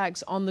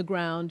contacts on the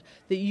ground,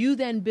 that you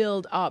then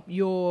build up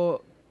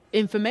your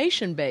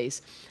information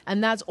base,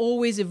 and that's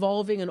always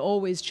evolving and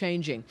always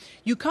changing.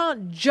 You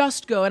can't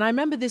just go, and I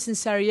remember this in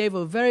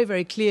Sarajevo very,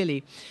 very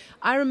clearly.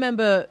 I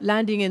remember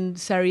landing in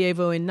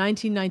Sarajevo in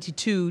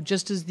 1992,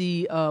 just as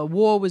the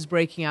war was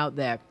breaking out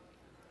there.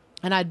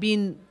 And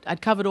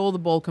I'd covered all the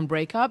Balkan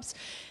breakups.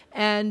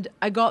 And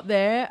I got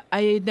there.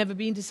 I had never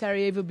been to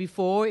Sarajevo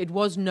before. It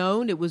was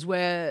known. It was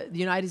where the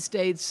United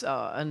States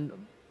and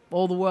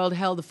all the world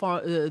held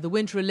the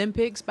Winter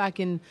Olympics back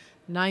in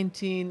I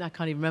can't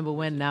even remember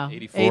when now.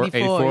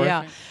 84,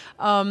 yeah.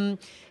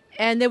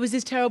 And there was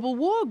this terrible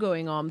war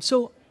going on.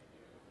 So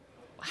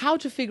how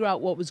to figure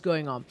out what was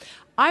going on?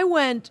 I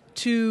went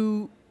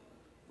to,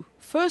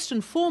 first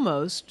and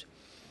foremost,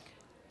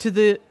 to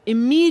the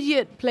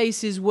immediate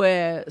places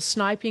where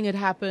sniping had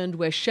happened,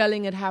 where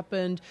shelling had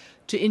happened,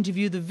 to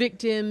interview the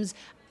victims,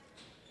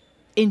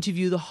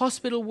 interview the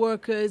hospital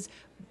workers,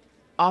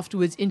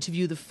 afterwards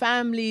interview the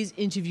families,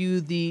 interview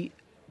the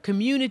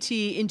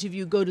community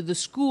interview, go to the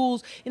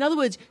schools. In other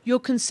words, your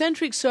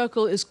concentric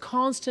circle is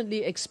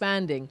constantly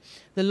expanding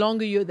the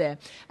longer you're there.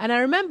 And I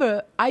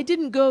remember I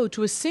didn't go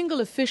to a single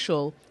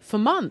official for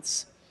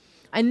months.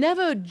 I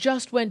never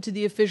just went to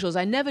the officials.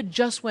 I never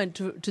just went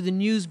to the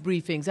news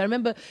briefings. I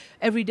remember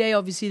every day,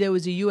 obviously, there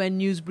was a UN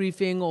news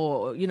briefing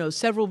or,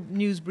 several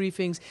news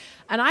briefings.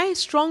 And I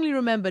strongly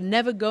remember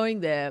never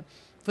going there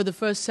for the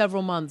first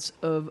several months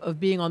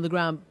of being on the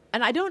ground.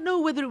 And I don't know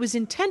whether it was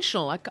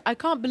intentional. I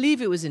can't believe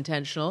it was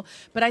intentional.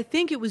 But I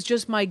think it was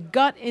just my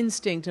gut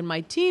instinct and my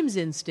team's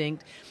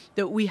instinct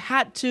that we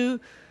had to,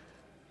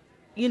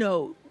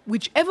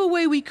 whichever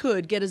way we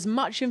could, get as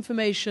much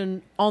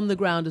information on the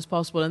ground as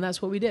possible, and that's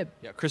what we did.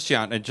 Yeah,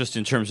 Christian, and just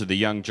in terms of the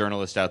young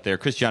journalist out there,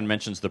 Christian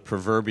mentions the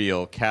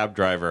proverbial cab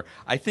driver.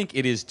 I think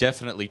it is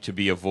definitely to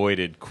be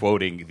avoided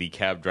quoting the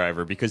cab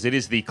driver, because it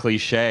is the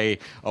cliche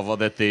of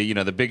that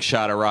the big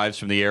shot arrives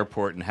from the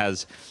airport and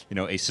has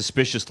a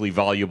suspiciously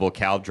voluble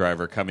cab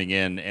driver coming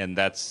in, and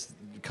that's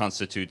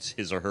constitutes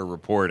his or her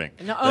reporting.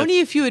 Now, only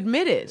if you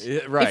admit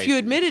it. Right. If you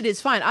admit it,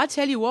 it's fine. I'll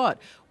tell you what,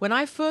 when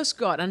I first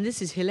got, and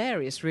this is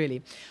hilarious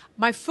really,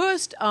 my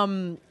first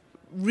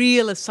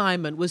real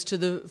assignment was to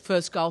the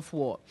first Gulf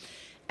War.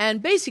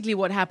 And basically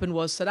what happened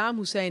was Saddam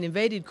Hussein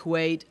invaded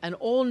Kuwait and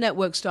all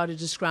networks started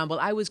to scramble.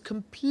 I was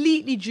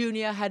completely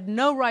junior, had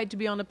no right to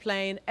be on a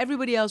plane.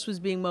 Everybody else was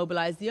being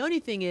mobilized. The only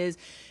thing is,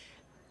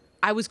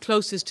 I was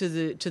closest to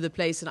the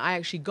place, and I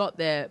actually got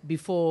there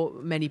before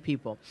many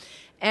people.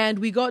 And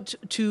we got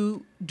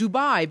to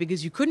Dubai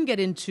because you couldn't get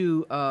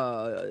into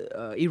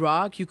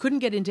Iraq. You couldn't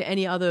get into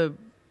any other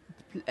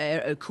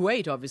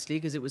Kuwait, obviously,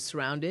 because it was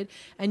surrounded.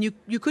 And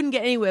you couldn't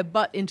get anywhere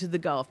but into the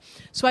Gulf.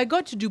 So I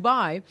got to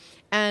Dubai,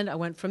 and I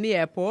went from the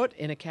airport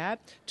in a cab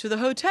to the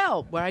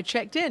hotel where I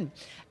checked in.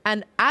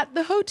 And at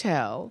the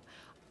hotel,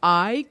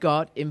 I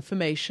got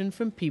information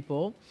from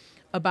people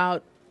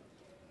about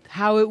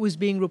how it was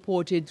being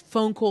reported,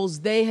 phone calls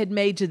they had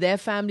made to their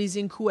families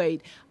in Kuwait.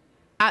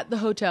 At the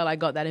hotel, I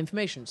got that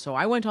information. So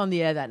I went on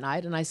the air that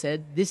night and I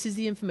said, this is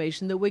the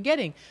information that we're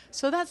getting.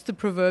 So that's the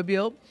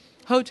proverbial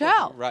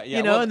hotel, right?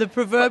 Yeah, and the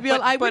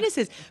proverbial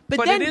eyewitnesses.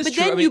 But then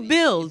you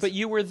build. But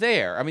you were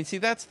there. I mean, see,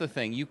 that's the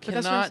thing. You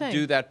cannot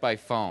do that by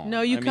phone.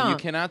 No, you can't. You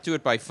cannot do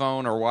it by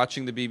phone or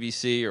watching the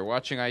BBC or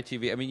watching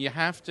ITV. I mean, you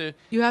have to.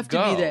 You have to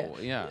be there.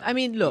 Yeah. I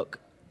mean, look.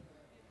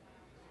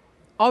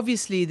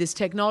 Obviously, this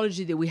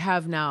technology that we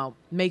have now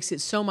makes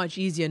it so much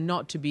easier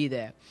not to be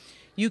there.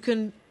 You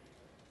can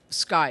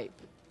Skype,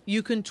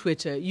 you can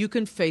Twitter, you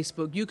can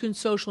Facebook, you can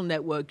social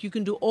network, you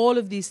can do all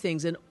of these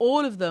things, and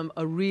all of them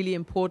are really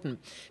important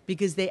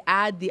because they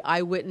add the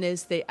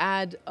eyewitness, they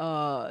add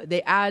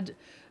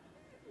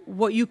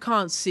what you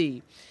can't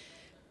see.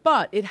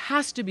 But it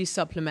has to be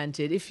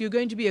supplemented. If you're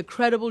going to be a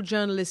credible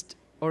journalist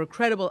or a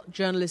credible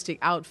journalistic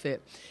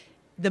outfit,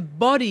 the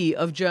body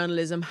of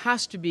journalism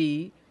has to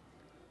be,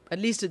 at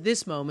least at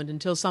this moment,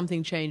 until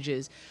something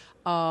changes,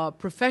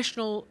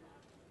 professional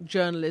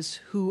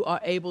journalists who are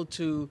able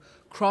to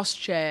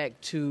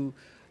cross-check, to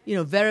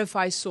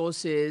verify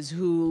sources,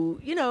 who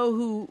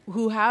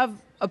have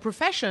a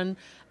profession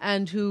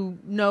and who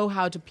know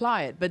how to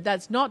apply it. But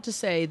that's not to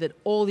say that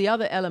all the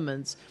other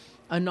elements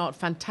are not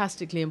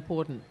fantastically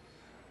important.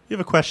 You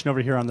have a question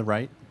over here on the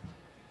right.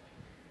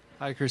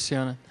 Hi,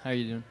 Christiana. How are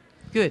you doing?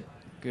 Good.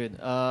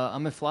 Good.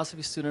 I'm a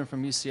philosophy student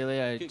from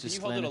UCLA. Can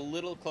you hold it a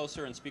little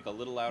closer and speak a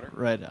little louder?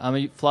 Right. I'm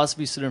a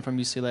philosophy student from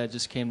UCLA. I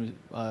just came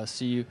to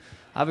see you.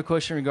 I have a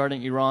question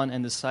regarding Iran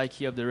and the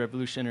psyche of the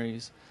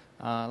revolutionaries.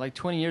 Like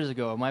 20 years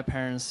ago, my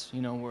parents,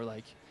 were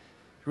like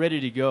ready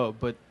to go,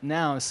 but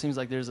now it seems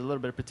like there's a little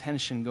bit of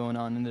pretension going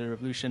on in the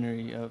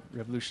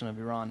revolution of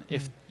Iran,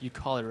 if you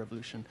call it a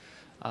revolution.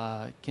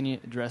 Can you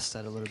address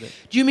that a little bit?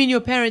 Do you mean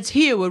your parents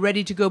here were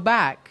ready to go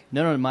back?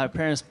 No. My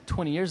parents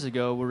 20 years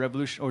ago were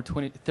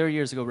 30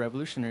 years ago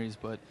revolutionaries,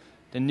 but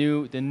the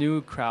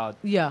new crowd,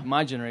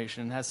 my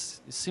generation, it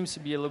seems to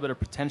be a little bit of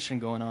pretension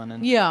going on,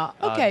 and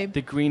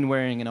the green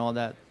wearing and all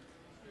that.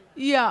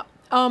 Yeah.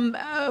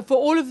 For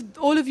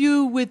all of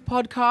you with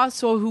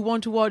podcasts or who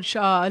want to watch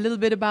a little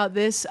bit about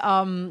this,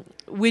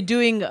 we're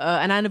doing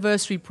an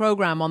anniversary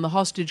program on the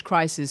hostage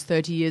crisis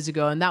 30 years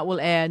ago, and that will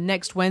air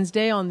next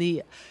Wednesday on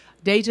the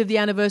date of the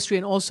anniversary,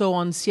 and also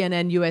on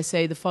CNN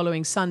USA the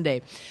following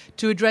Sunday,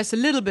 to address a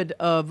little bit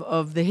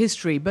of the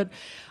history. But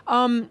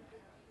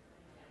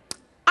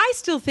I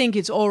still think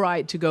it's all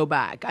right to go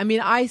back. I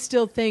mean, I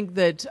still think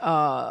that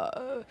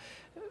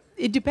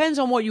it depends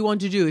on what you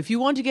want to do. If you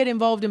want to get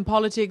involved in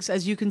politics,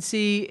 as you can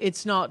see,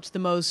 it's not the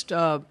most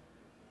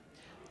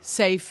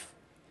safe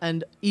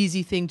and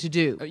easy thing to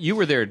do. You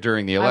were there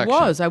during the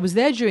election. I was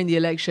there during the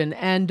election,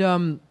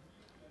 and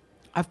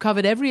I've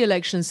covered every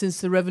election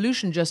since the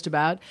revolution, just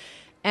about.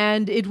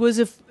 And it was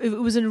a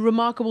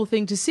remarkable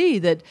thing to see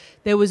that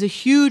there was a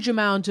huge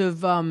amount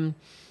of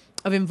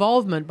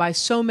involvement by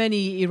so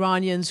many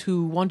Iranians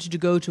who wanted to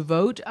go to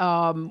vote.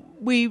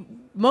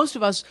 Most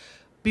of us,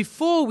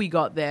 before we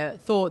got there,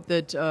 thought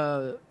that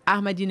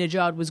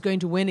Ahmadinejad was going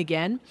to win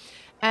again.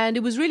 And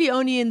it was really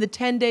only in the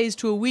 10 days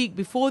to a week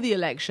before the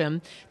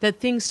election that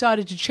things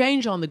started to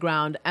change on the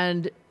ground,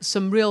 and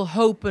some real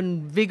hope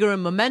and vigor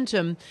and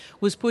momentum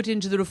was put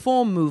into the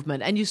reform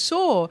movement. And you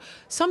saw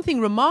something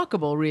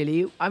remarkable,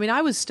 really. I mean,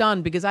 I was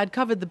stunned because I'd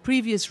covered the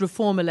previous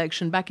reform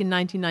election back in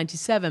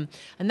 1997,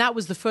 and that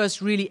was the first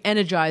really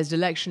energized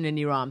election in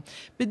Iran.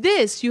 But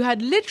this, you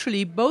had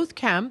literally both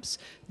camps,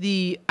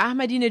 the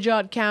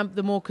Ahmadinejad camp,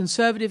 the more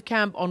conservative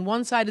camp on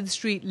one side of the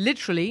street,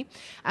 literally,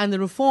 and the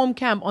reform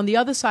camp on the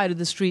other side of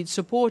the street,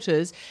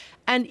 supporters,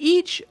 and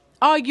each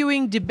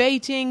arguing,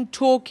 debating,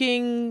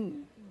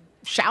 talking,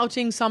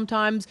 shouting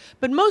sometimes,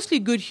 but mostly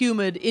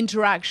good-humored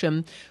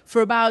interaction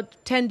for about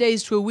 10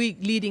 days to a week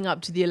leading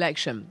up to the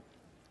election.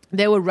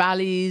 There were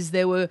rallies,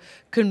 there were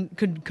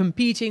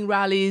competing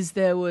rallies,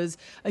 there was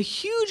a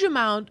huge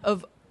amount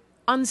of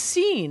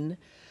unseen,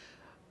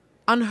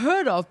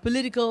 unheard of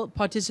political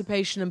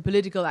participation and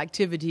political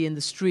activity in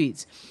the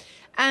streets.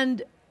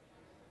 And,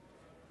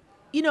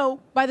 you know,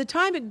 by the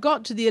time it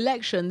got to the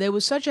election, there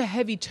was such a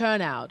heavy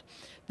turnout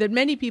that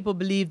many people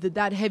believed that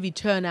that heavy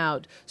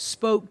turnout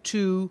spoke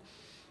to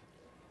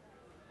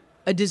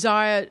a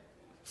desire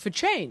for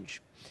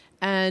change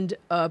and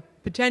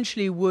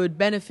potentially would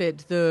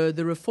benefit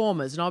the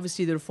reformers. And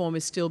obviously the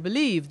reformers still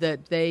believe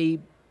that they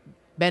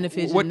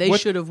benefited and they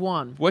should have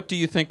won. What do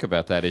you think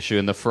about that issue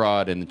and the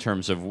fraud in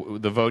terms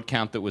of the vote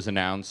count that was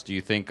announced? Do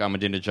you think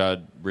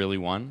Ahmadinejad really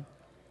won?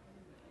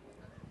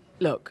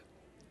 Look,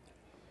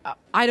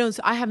 I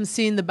haven't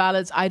seen the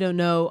ballots. I don't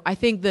know. I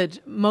think that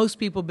most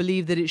people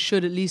believe that it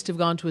should at least have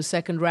gone to a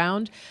second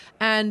round.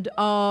 And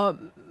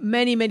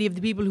many of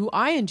the people who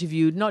I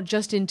interviewed, not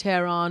just in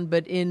Tehran,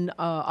 but in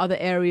other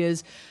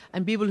areas,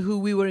 and people who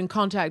we were in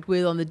contact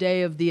with on the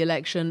day of the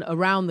election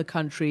around the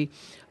country,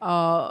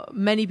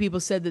 many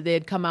people said that they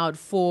had come out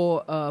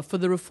for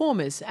the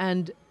reformists.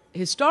 And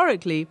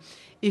historically,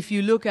 if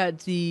you look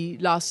at the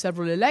last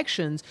several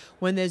elections,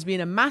 when there's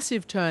been a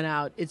massive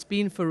turnout, it's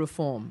been for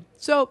reform.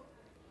 So,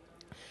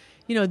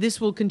 you know,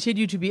 this will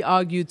continue to be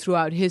argued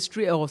throughout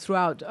history or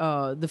throughout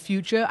the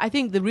future. I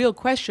think the real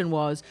question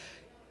was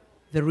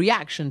the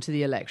reaction to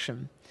the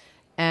election.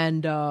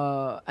 And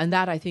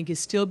that, I think, is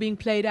still being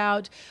played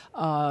out.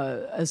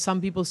 As some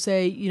people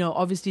say, you know,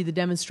 obviously the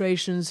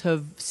demonstrations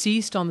have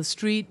ceased on the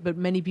street, but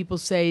many people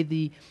say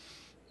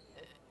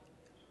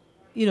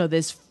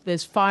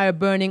there's fire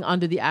burning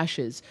under the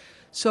ashes.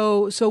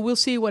 So we'll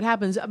see what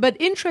happens. But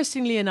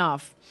interestingly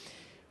enough,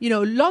 you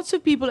know, lots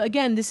of people,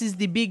 again, this is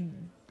the big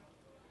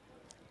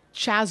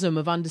chasm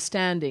of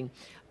understanding.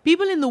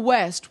 People in the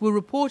West were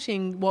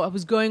reporting what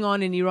was going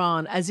on in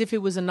Iran as if it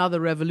was another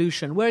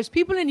revolution, whereas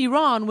people in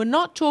Iran were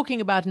not talking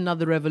about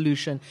another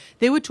revolution.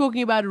 They were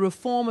talking about a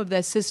reform of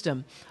their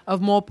system,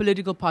 of more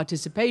political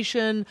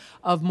participation,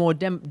 of more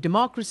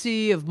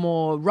democracy, of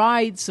more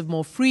rights, of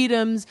more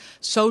freedoms,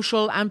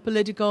 social and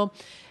political.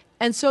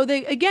 And so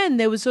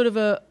there was sort of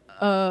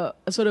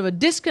a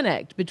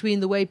disconnect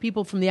between the way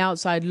people from the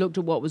outside looked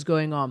at what was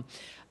going on.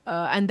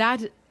 And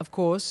that, of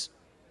course,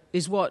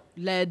 is what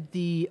led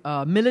the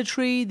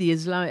military,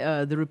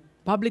 the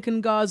Republican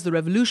Guards, the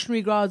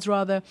Revolutionary Guards,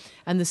 rather,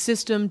 and the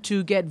system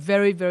to get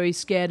very, very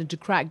scared and to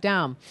crack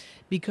down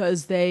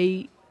because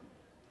they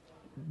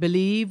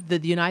believed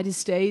that the United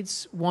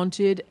States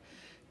wanted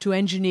to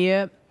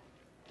engineer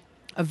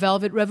a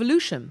velvet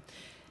revolution.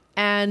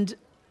 And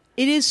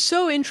it is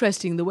so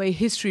interesting the way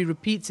history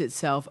repeats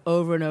itself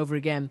over and over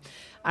again.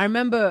 I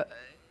remember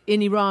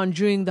in Iran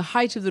during the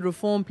height of the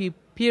reform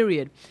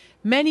period,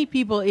 many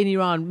people in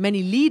Iran,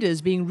 many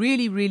leaders being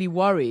really, really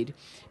worried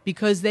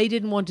because they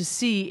didn't want to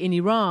see in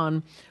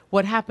Iran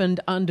what happened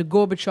under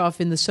Gorbachev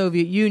in the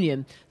Soviet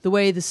Union, the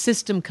way the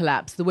system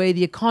collapsed, the way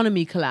the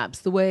economy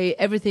collapsed, the way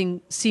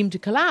everything seemed to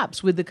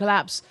collapse with the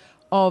collapse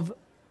of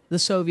the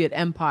Soviet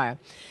Empire.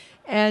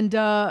 And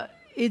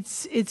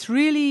it's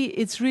really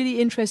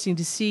interesting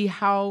to see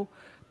how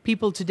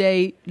people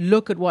today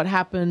look at what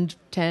happened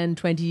 10,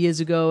 20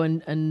 years ago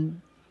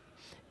and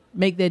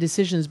make their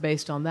decisions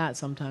based on that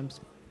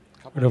sometimes.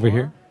 Right over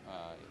here.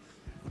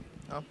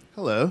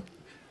 Hello.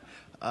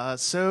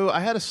 So I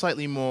had a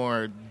slightly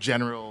more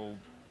general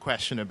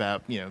question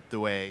about, you know, the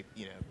way,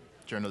 you know,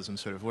 journalism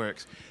sort of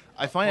works.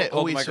 I find it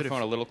always hold the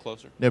microphone a little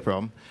closer. No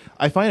problem.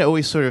 I find it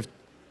always sort of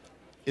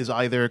is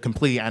either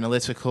completely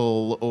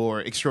analytical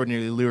or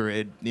extraordinarily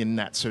lurid in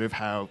that sort of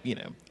how, you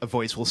know, a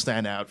voice will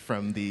stand out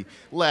from the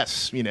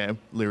less, you know,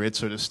 lurid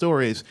sort of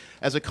stories.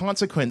 As a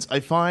consequence, I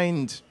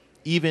find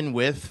even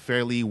with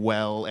fairly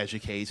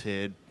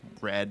well-educated,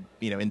 read,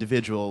 you know,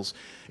 individuals,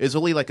 is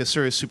only like a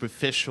sort of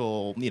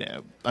superficial, you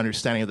know,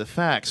 understanding of the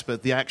facts,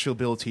 but the actual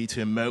ability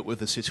to emote with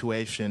the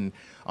situation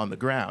on the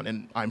ground.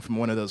 And I'm from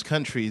one of those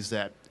countries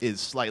that is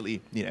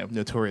slightly, you know,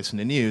 notorious in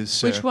the news.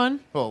 So, which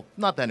one? Well,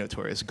 not that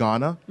notorious.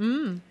 Ghana.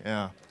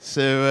 Yeah.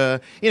 So,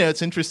 you know,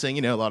 it's interesting.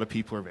 You know, a lot of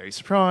people are very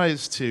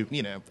surprised to,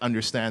 you know,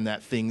 understand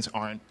that things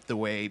aren't the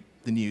way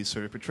the news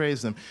sort of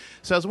portrays them.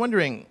 So I was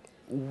wondering,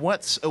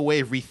 what's a way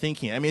of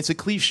rethinking it? I mean, it's a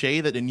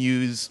cliche that the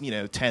news,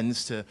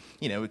 tends to,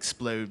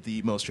 explode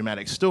the most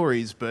dramatic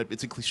stories, but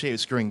it's a cliche of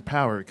screwing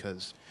power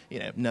because,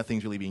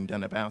 nothing's really being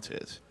done about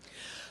it.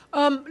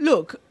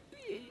 Look,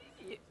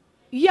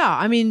 yeah,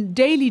 I mean,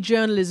 daily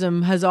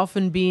journalism has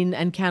often been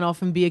and can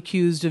often be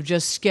accused of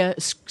just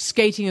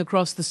skating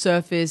across the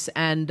surface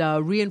and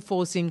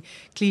reinforcing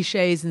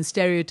cliches and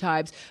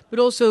stereotypes, but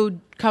also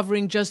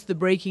covering just the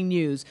breaking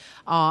news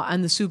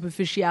and the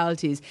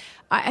superficialities.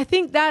 I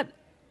think that,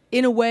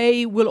 in a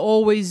way, will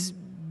always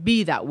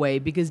be that way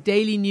because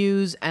daily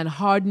news and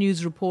hard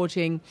news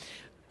reporting,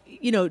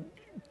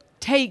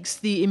 takes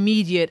the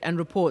immediate and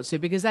reports it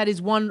because that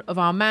is one of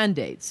our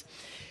mandates.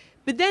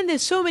 But then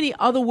there's so many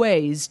other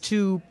ways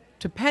to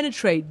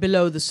penetrate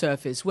below the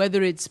surface,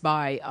 whether it's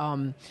by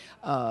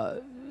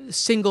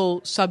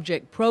single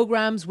subject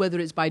programs, whether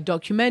it's by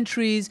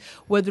documentaries,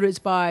 whether it's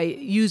by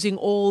using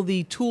all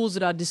the tools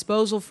at our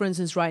disposal. For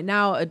instance, right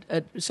now,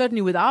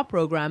 certainly with our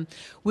program,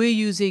 we're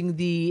using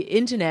the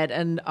internet,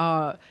 and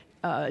our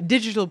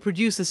digital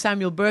producer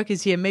Samuel Burke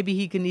is here. Maybe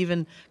he can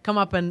even come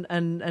up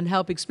and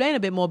help explain a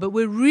bit more. But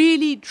we're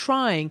really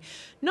trying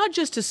not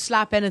just to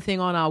slap anything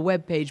on our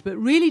webpage, but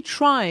really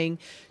trying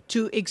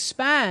to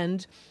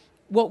expand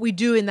what we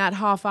do in that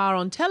half hour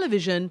on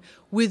television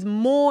with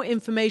more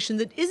information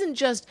that isn't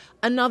just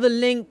another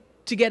link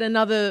to get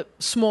another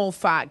small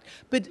fact,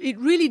 but it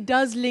really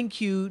does link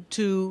you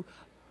to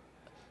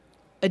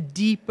a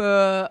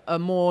deeper, a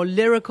more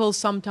lyrical,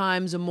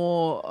 sometimes a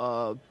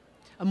more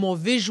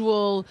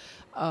visual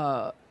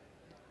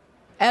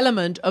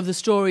element of the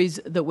stories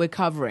that we're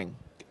covering.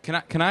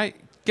 Can I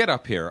get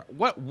up here?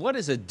 What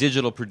does a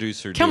digital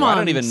producer do? Come on, I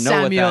don't even know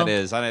Samuel. what that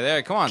is.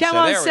 Come on,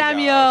 there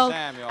Samuel. we go.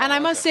 Samuel. And I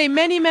must say,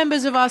 many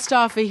members of our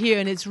staff are here,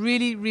 and it's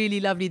really, really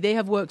lovely. They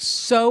have worked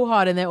so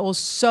hard, and they're all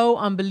so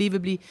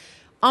unbelievably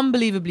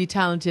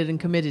talented and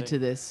committed to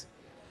this.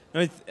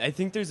 No, I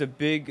think there's a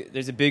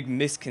big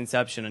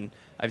misconception, and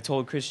I've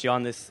told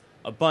Christian this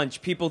a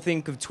bunch. People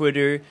think of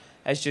Twitter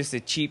as just a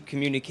cheap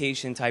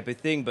communication type of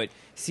thing, but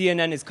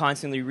CNN is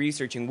constantly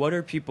researching what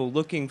are people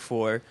looking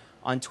for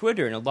on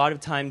Twitter, and a lot of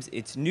times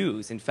it's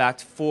news. In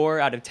fact, 4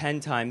 out of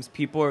 10 times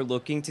people are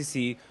looking to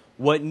see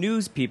what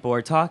news people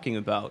are talking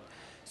about.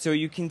 So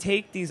you can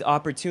take these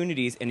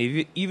opportunities, and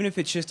even if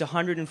it's just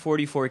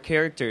 144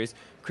 characters,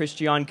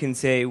 Christian can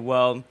say,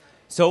 well,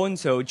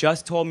 so-and-so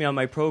just told me on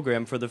my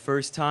program for the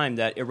first time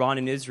that Iran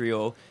and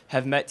Israel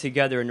have met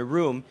together in a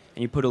room,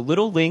 and you put a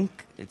little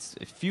link, it's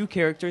a few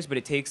characters, but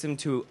it takes them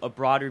to a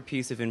broader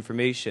piece of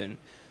information.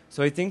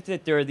 So I think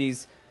that there are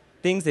these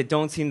things that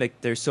don't seem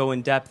like they're so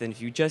in-depth, and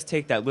if you just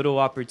take that little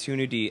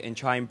opportunity and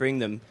try and bring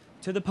them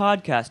to the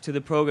podcast, to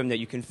the program, that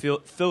you can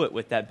fill it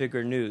with that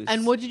bigger news.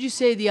 And what did you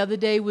say the other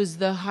day was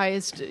the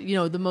highest,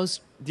 the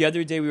most... The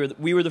other day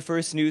we were the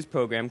first news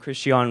program,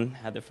 Christian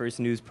had the first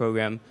news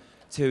program,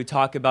 to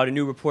talk about a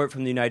new report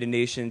from the United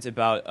Nations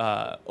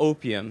about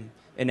opium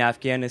in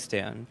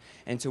Afghanistan.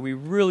 And so we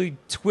really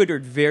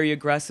Twittered very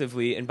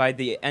aggressively, and by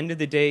the end of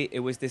the day,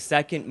 it was the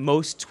second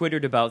most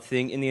Twittered about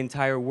thing in the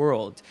entire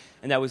world.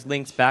 And that was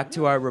linked back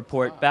to our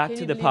report, back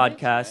to the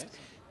podcast.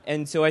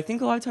 And so I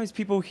think a lot of times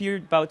people hear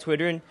about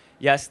Twitter, and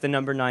yes, the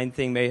number 9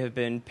 thing may have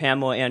been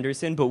Pamela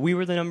Anderson, but we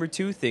were the number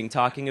 2 thing,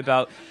 talking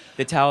about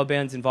the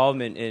Taliban's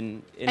involvement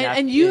in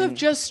and you have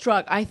just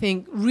struck, I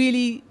think,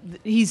 really,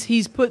 he's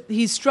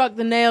struck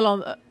the nail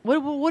on,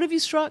 what have you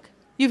struck?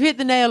 You've hit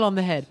the nail on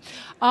the head.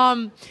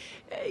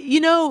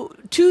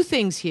 2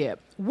 things here.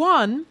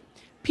 One,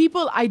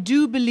 people, I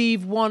do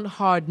believe, want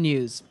hard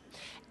news.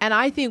 And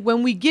I think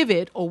when we give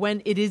it, or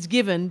when it is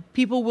given,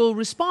 people will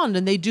respond,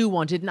 and they do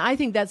want it. And I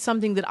think that's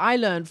something that I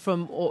learned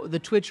from the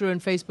Twitter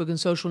and Facebook and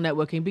social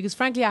networking, because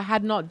frankly, I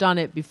had not done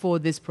it before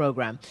this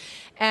program.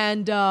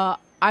 And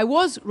I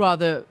was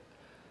rather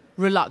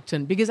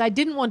reluctant, because I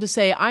didn't want to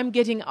say, I'm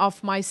getting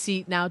off my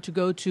seat now to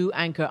go to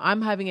Anchor.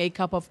 I'm having a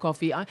cup of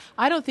coffee.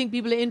 I don't think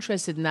people are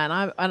interested in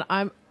that. And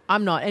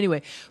I'm not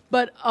anyway.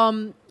 But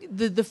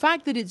the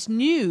fact that it's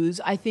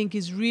news, I think,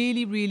 is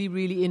really, really,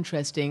 really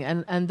interesting.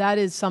 And that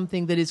is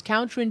something that is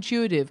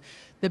counterintuitive,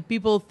 that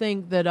people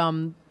think that,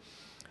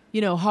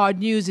 hard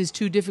news is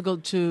too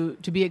difficult to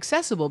be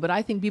accessible. But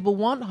I think people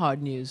want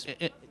hard news.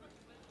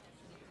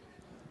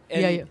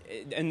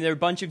 And there are a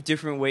bunch of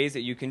different ways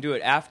that you can do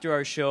it. After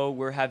our show,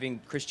 we're having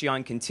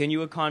Christian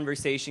continue a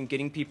conversation,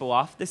 getting people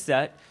off the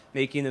set,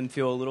 making them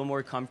feel a little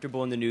more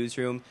comfortable in the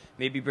newsroom,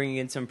 maybe bringing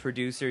in some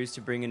producers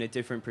to bring in a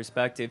different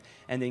perspective,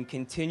 and then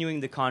continuing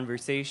the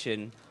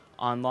conversation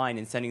online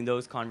and sending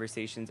those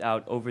conversations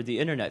out over the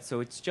internet. So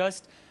it's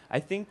just, I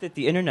think that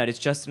the internet is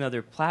just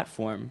another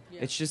platform.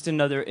 Yeah. It's just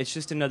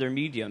another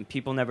medium.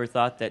 People never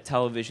thought that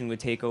television would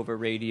take over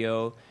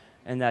radio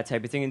and that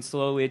type of thing, and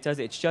slowly it does.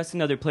 It's just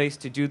another place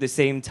to do the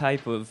same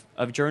type of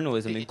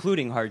journalism,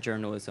 including hard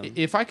journalism.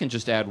 If I can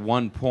just add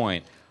one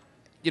point,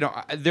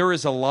 there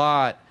is a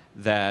lot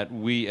that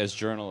we as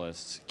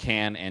journalists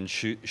can and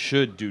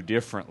should do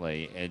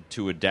differently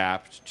to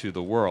adapt to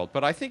the world.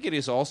 But I think it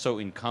is also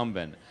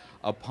incumbent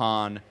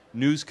upon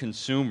news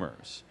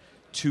consumers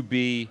to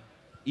be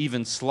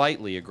even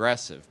slightly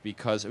aggressive,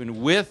 because I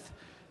mean, with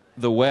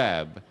the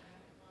web,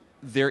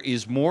 there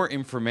is more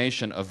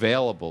information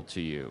available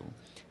to you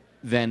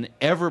than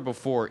ever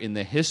before in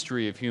the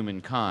history of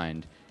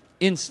humankind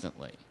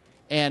instantly.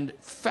 And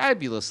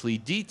fabulously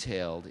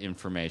detailed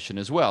information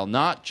as well,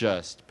 not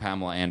just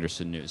Pamela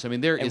Anderson news. I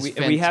mean, there is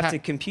and we have to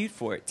compete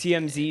for it.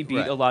 TMZ beat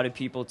Right. a lot of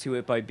people to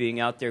it by being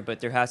out there,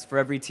 but for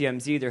every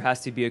TMZ, there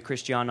has to be a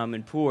Christiane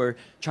Amanpour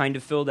trying to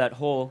fill that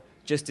hole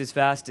just as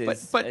fast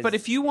as... But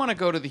if you want to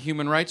go to the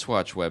Human Rights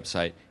Watch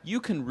website, you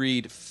can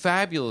read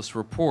fabulous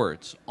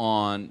reports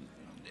on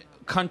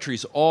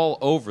countries all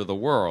over the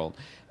world.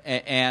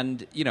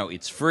 And, you know,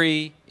 it's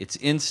free, it's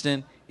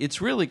instant,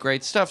 it's really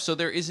great stuff. So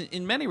there is,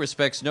 in many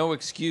respects, no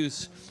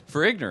excuse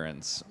for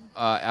ignorance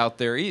out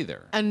there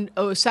either. And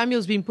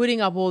Samuel's been putting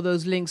up all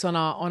those links on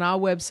our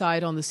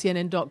website, on the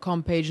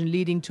CNN.com page, and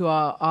leading to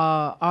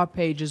our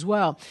page as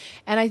well.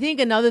 And I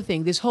think another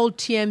thing, this whole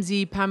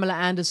TMZ, Pamela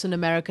Anderson,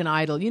 American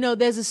Idol, you know,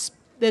 there's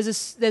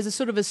a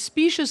sort of a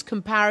specious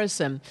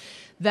comparison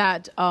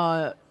that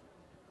the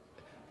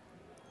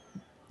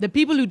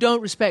people who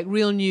don't respect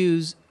real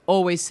news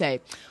always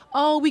say,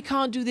 oh, we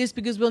can't do this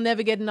because we'll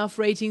never get enough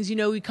ratings. You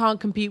know, we can't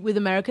compete with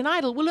American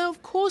Idol. Well,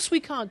 of course we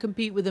can't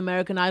compete with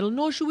American Idol,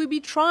 nor should we be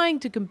trying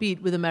to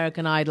compete with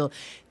American Idol.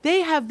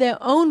 They have their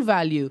own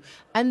value,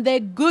 and they're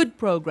good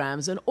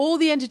programs, and all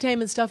the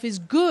entertainment stuff is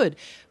good.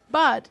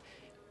 But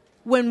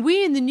when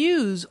we in the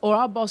news or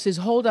our bosses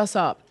hold us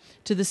up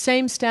to the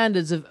same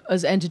standards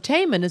as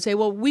entertainment and say,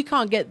 well, we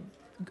can't get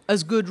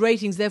as good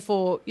ratings,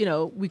 therefore, you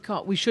know,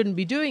 we shouldn't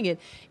be doing it.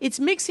 It's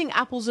mixing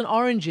apples and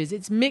oranges.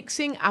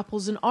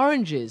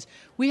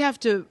 We have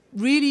to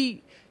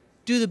really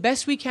do the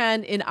best we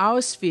can in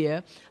our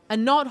sphere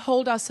and not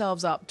hold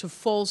ourselves up to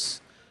false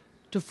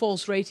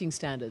rating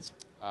standards.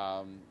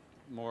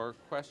 More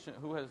question?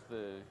 Who has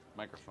the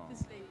microphone?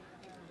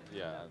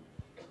 Yeah.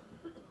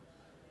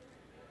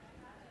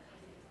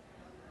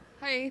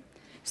 Hi.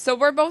 So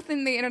we're both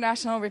in the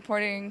international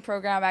reporting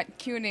program at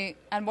CUNY,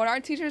 and what our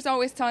teacher's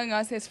always telling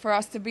us is for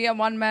us to be a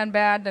one-man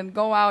band and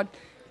go out,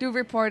 do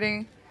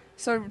reporting.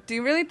 So do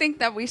you really think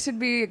that we should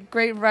be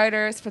great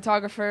writers,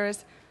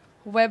 photographers,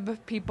 web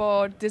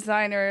people,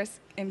 designers,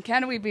 and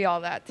can we be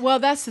all that? Well,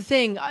 that's the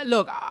thing.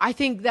 Look, I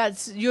think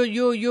that's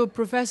your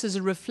professors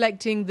are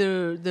reflecting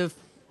the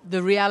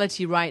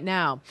reality right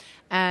now,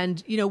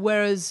 and you know,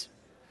 whereas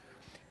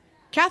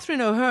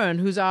Catherine O'Hearn,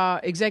 who's our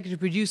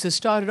executive producer,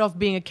 started off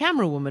being a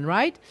camera woman,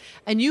 right?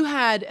 And you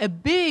had a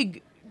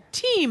big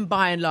team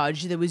by and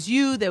large. There was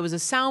you, there was a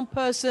sound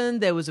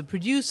person, there was a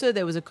producer,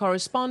 there was a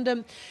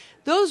correspondent.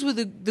 Those were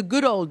the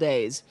good old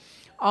days.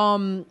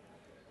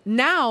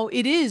 Now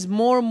it is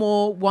more and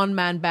more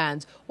one-man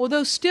bands.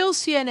 Although still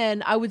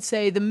CNN, I would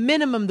say the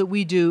minimum that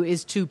we do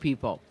is 2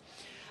 people.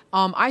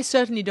 I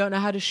certainly don't know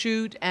how to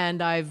shoot,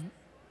 and I've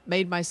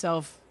made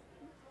myself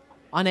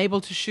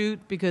unable to shoot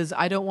because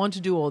I don't want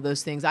to do all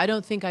those things. I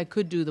don't think I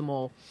could do them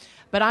all.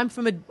 But I'm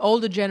from an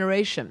older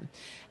generation,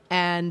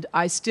 and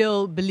I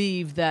still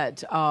believe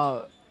that,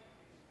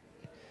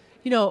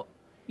 you know,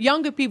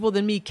 younger people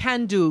than me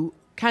can do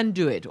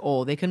it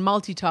all. They can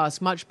multitask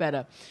much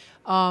better.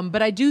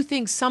 But I do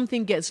think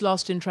something gets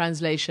lost in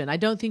translation. I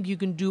don't think you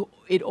can do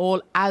it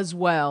all as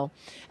well.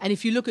 And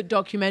if you look at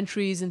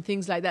documentaries and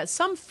things like that,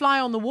 some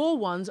fly-on-the-wall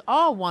ones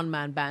are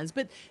one-man bands,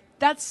 but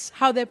that's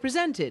how they're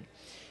presented.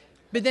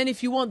 But then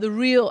if you want the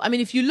real, I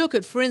mean, if you look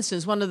at, for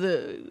instance, one of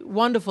the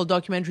wonderful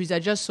documentaries I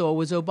just saw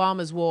was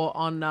Obama's War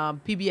on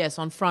PBS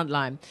on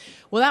Frontline.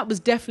 Well, that was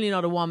definitely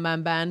not a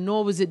one-man band,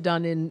 nor was it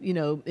done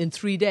in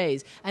 3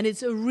 days. And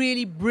it's a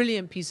really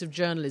brilliant piece of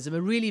journalism,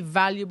 a really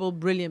valuable,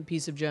 brilliant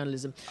piece of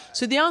journalism.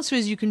 So the answer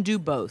is you can do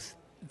both.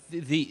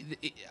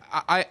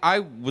 I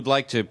would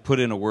like to put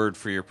in a word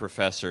for your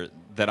professor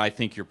that I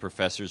think your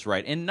professor's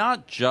right. And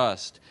not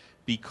just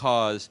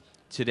because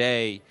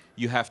today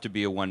you have to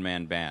be a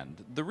one-man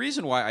band. The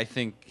reason why I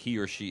think he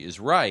or she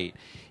is right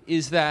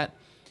is that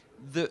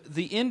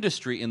the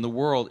industry in the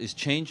world is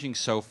changing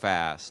so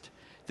fast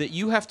that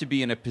you have to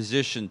be in a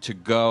position to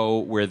go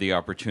where the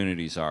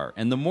opportunities are.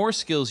 And the more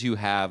skills you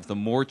have, the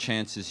more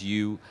chances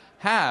you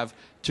have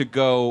to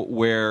go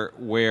where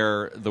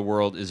the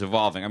world is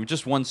evolving. I mean,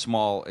 just one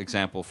small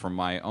example from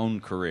my own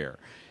career.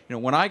 You know,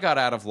 when I got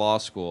out of law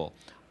school,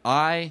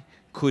 I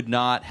could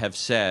not have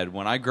said,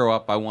 when I grow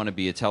up, I want to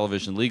be a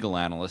television legal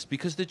analyst,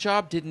 because the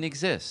job didn't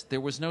exist. There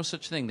was no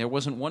such thing. There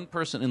wasn't one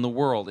person in the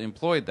world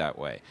employed that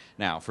way.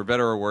 Now, for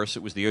better or worse,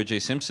 it was the O.J.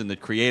 Simpson that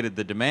created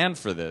the demand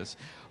for this.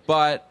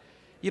 But,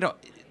 you know,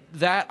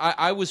 that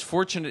I was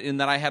fortunate in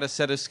that I had a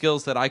set of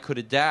skills that I could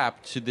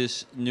adapt to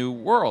this new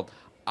world.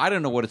 I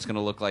don't know what it's going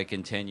to look like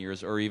in 10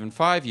 years or even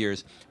 5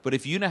 years, but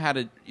if you know how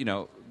to, you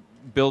know,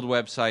 build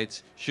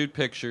websites, shoot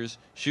pictures,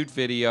 shoot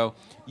video,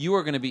 you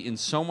are going to be in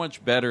so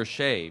much better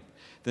shape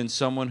than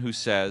someone who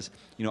says,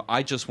 you know,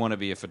 I just want to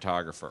be a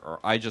photographer or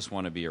I just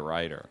want to be a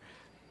writer.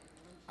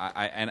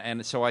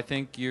 And so I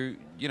think you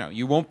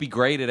won't be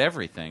great at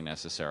everything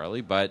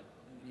necessarily, but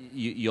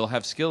you'll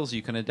have skills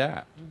you can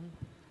adapt.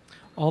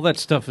 Mm-hmm. All that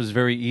stuff is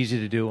very easy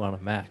to do on a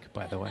Mac,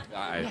 by the way.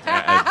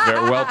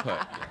 Very well put.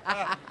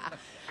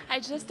 I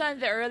just on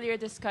the earlier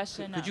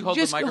discussion. Could you hold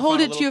Just the microphone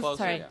hold a it to little your- closer?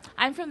 Sorry, Yeah.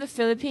 I'm from the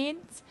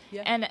Philippines,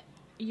 Yeah. and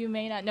you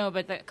may not know,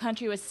 but the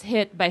country was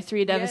hit by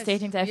 3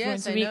 devastating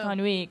typhoons Yes, I week know.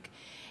 on week.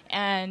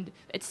 And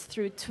it's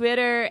through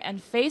Twitter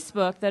and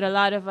Facebook that a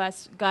lot of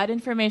us got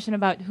information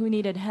about who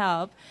needed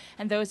help.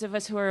 And those of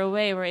us who were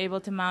away were able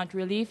to mount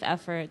relief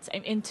efforts.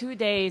 In 2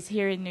 days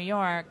here in New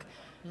York,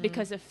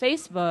 because of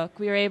Facebook,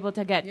 we were able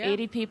to get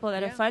 80 people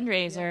at a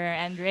fundraiser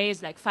and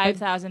raise like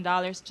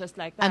 $5,000 just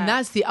like that. And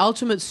that's the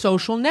ultimate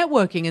social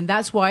networking, and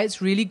that's why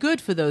it's really good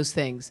for those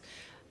things.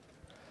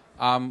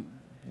 One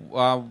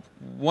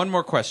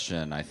more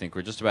question. I think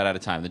we're just about out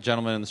of time. The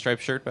gentleman in the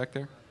striped shirt back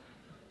there.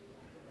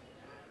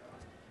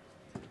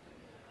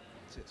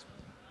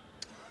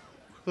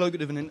 Hello,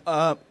 good evening.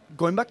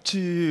 Going back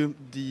to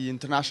the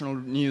international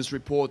news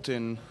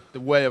reporting, the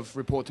way of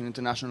reporting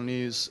international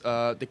news,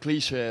 the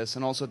cliches,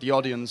 and also the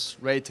audience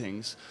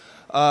ratings,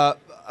 I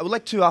would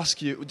like to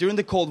ask you, during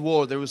the Cold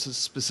War, there was a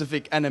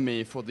specific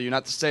enemy for the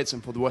United States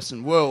and for the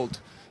Western world.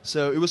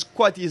 So it was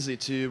quite easy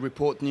to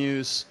report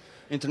news,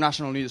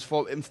 international news,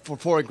 for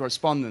foreign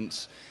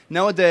correspondents.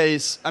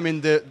 Nowadays, I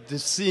mean, the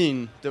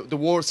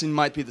war scene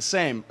might be the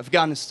same,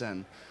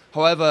 Afghanistan.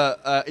 However,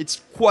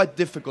 it's quite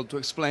difficult to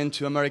explain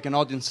to American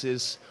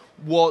audiences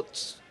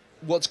what's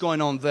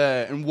going on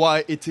there and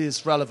why it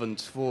is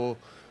relevant for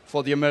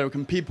the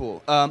American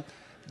people.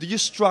 Do you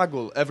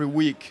struggle every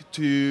week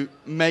to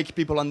make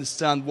people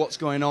understand what's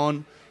going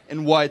on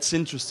and why it's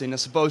interesting,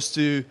 as opposed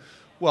to,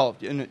 well,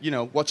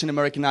 watching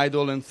American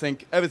Idol and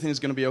think everything is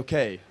going to be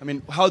okay? I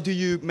mean, how do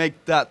you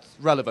make that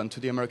relevant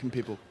to the American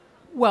people?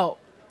 Well,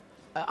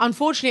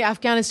 unfortunately,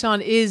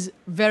 Afghanistan is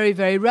very,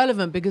 very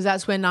relevant because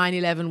that's where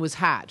 9/11 was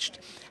hatched.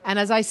 And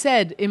as I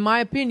said, in my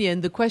opinion,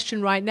 the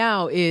question right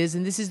now is,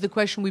 and this is the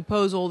question we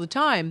pose all the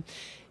time,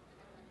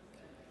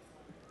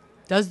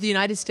 does the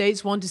United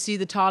States want to see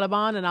the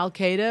Taliban and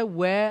Al-Qaeda,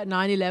 where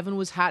 9/11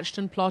 was hatched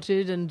and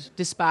plotted and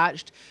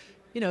dispatched,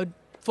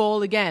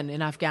 fall again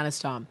in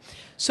Afghanistan?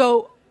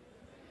 So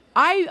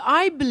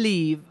I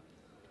believe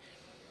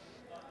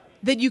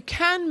that you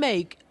can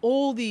make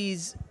all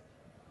these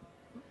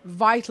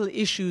vital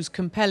issues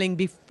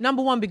compelling.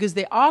 Number one, because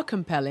they are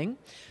compelling.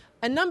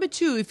 And number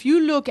two, if you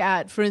look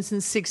at, for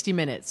instance, 60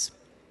 Minutes,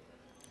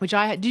 which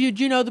I had. Do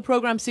you know the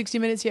program 60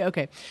 Minutes? Yeah,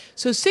 okay.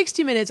 So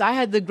 60 Minutes, I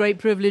had the great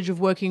privilege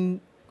of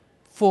working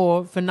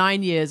for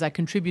 9 years. I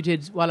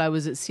contributed while I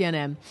was at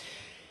CNN.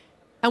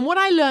 And what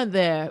I learned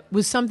there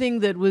was something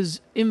that was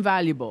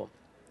invaluable.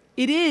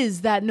 It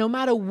is that no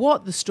matter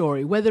what the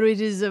story, whether it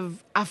is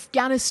of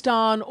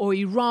Afghanistan or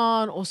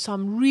Iran or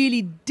some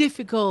really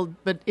difficult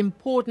but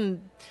important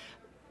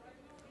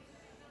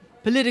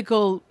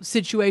political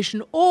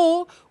situation,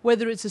 or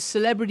whether it's a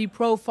celebrity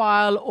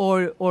profile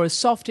or a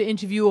softer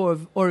interview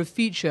or a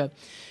feature,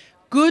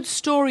 good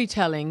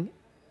storytelling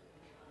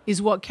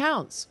is what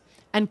counts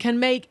and can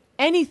make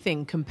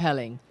anything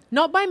compelling.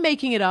 Not by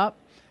making it up,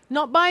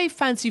 not by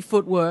fancy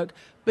footwork,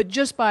 but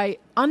just by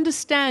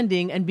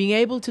understanding and being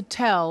able to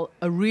tell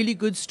a really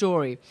good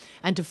story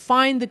and to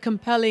find the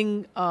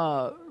compelling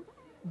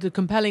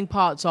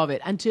parts of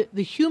it. And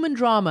the human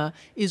drama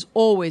is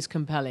always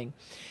compelling.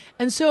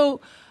 And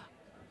so,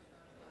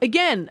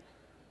 again,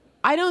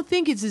 I don't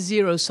think it's a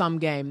zero-sum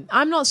game.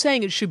 I'm not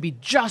saying it should be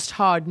just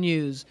hard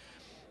news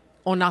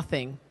or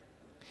nothing.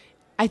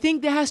 I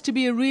think there has to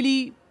be a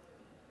really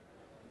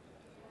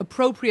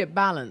appropriate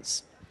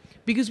balance,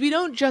 because we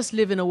don't just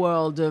live in a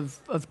world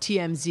of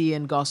TMZ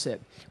and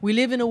gossip. We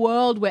live in a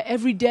world where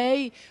every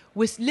day,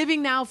 we're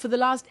living now for the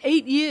last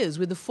 8 years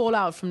with the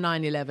fallout from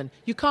 9/11.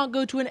 You can't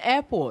go to an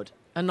airport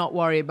and not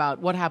worry about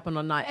what happened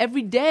on 9.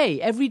 Every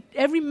day,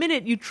 every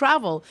minute you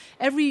travel,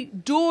 every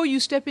door you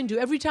step into,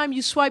 every time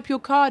you swipe your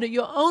card at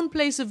your own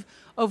place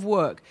of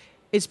work,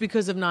 it's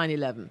because of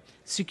 9/11.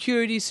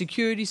 Security,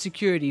 security,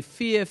 security,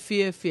 fear,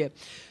 fear, fear.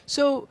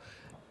 So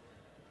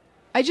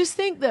I just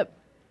think that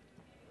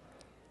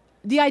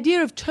the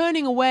idea of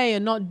turning away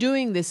and not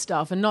doing this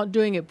stuff and not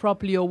doing it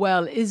properly or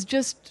well is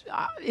just,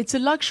 it's a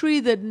luxury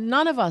that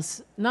none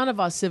of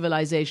our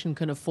civilization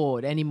can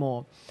afford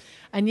anymore.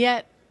 And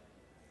yet,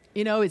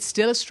 it's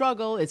still a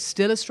struggle. It's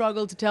still a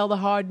struggle to tell the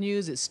hard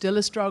news. It's still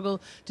a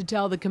struggle to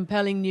tell the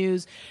compelling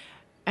news.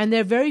 And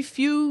there are very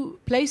few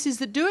places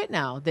that do it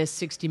now. There's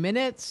 60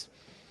 Minutes.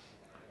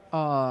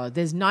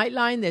 There's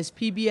Nightline. There's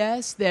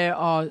PBS. There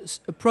are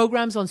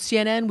programs on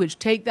CNN which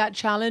take that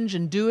challenge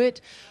and do it.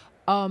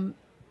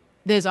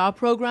 There's our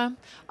program.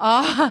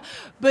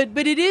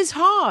 But it is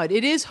hard.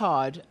 It is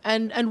hard.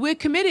 And we're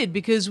committed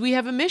because we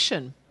have a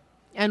mission.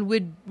 And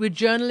we're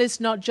journalists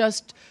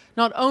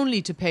not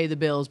only to pay the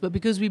bills, but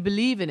because we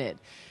believe in it.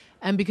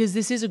 And because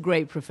this is a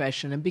great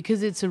profession. And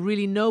because it's a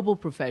really noble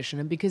profession.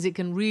 And because it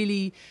can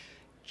really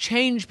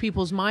change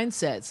people's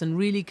mindsets and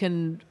really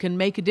can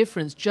make a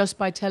difference just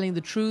by telling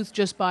the truth,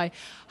 just by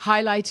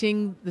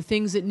highlighting the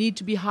things that need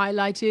to be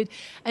highlighted.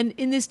 And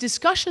in this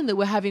discussion that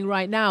we're having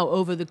right now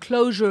over the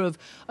closure of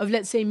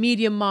let's say,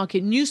 medium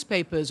market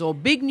newspapers or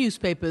big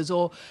newspapers,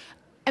 or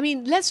I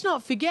mean, let's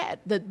not forget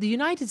that the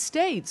United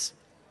States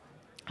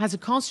has a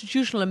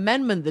constitutional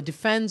amendment that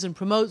defends and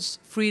promotes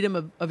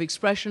freedom of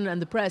expression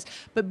and the press.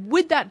 But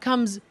with that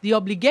comes the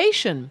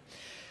obligation.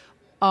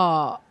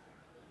 Where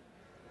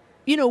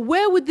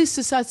would this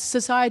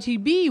society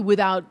be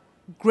without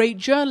great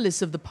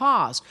journalists of the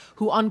past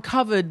who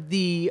uncovered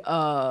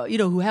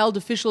who held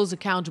officials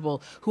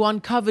accountable, who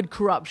uncovered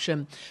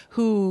corruption,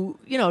 who,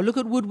 look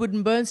at Woodward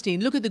and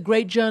Bernstein, look at the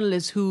great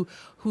journalists who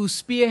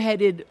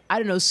spearheaded,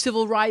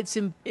 civil rights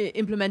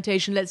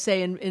implementation, let's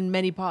say, in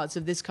many parts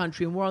of this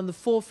country, and were on the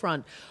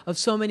forefront of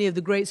so many of the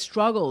great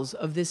struggles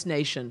of this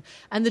nation.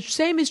 And the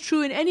same is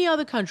true in any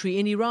other country.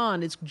 In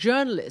Iran, it's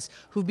journalists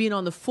who've been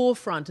on the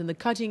forefront and the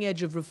cutting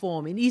edge of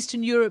reform. In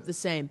Eastern Europe, the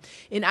same.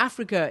 In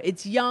Africa,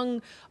 it's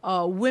young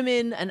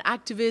women and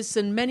activists,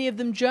 and many of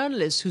them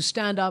journalists, who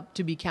stand up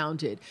to be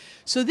counted.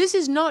 So this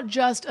is not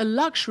just a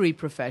luxury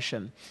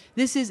profession.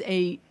 This is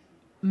a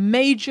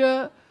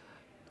major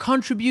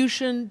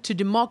contribution to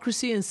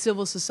democracy and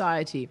civil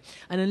society.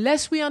 And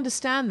unless we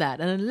understand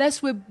that, and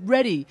unless we're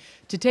ready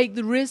to take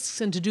the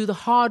risks and to do the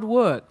hard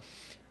work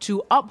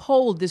to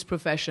uphold this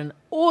profession,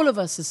 all of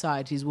our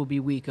societies will be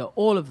weaker,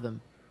 all of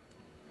them.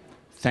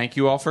 Thank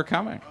you all for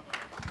coming.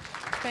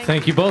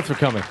 Thank you both for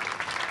coming.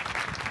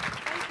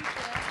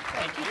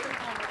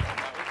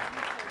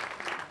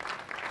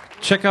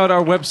 Check out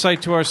our website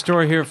to our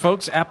store here,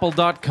 folks,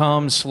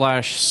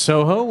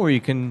 apple.com/Soho, where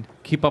you can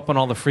keep up on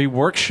all the free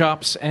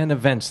workshops and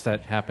events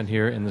that happen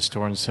here in the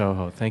store in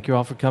Soho. Thank you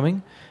all for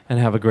coming, and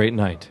have a great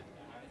night.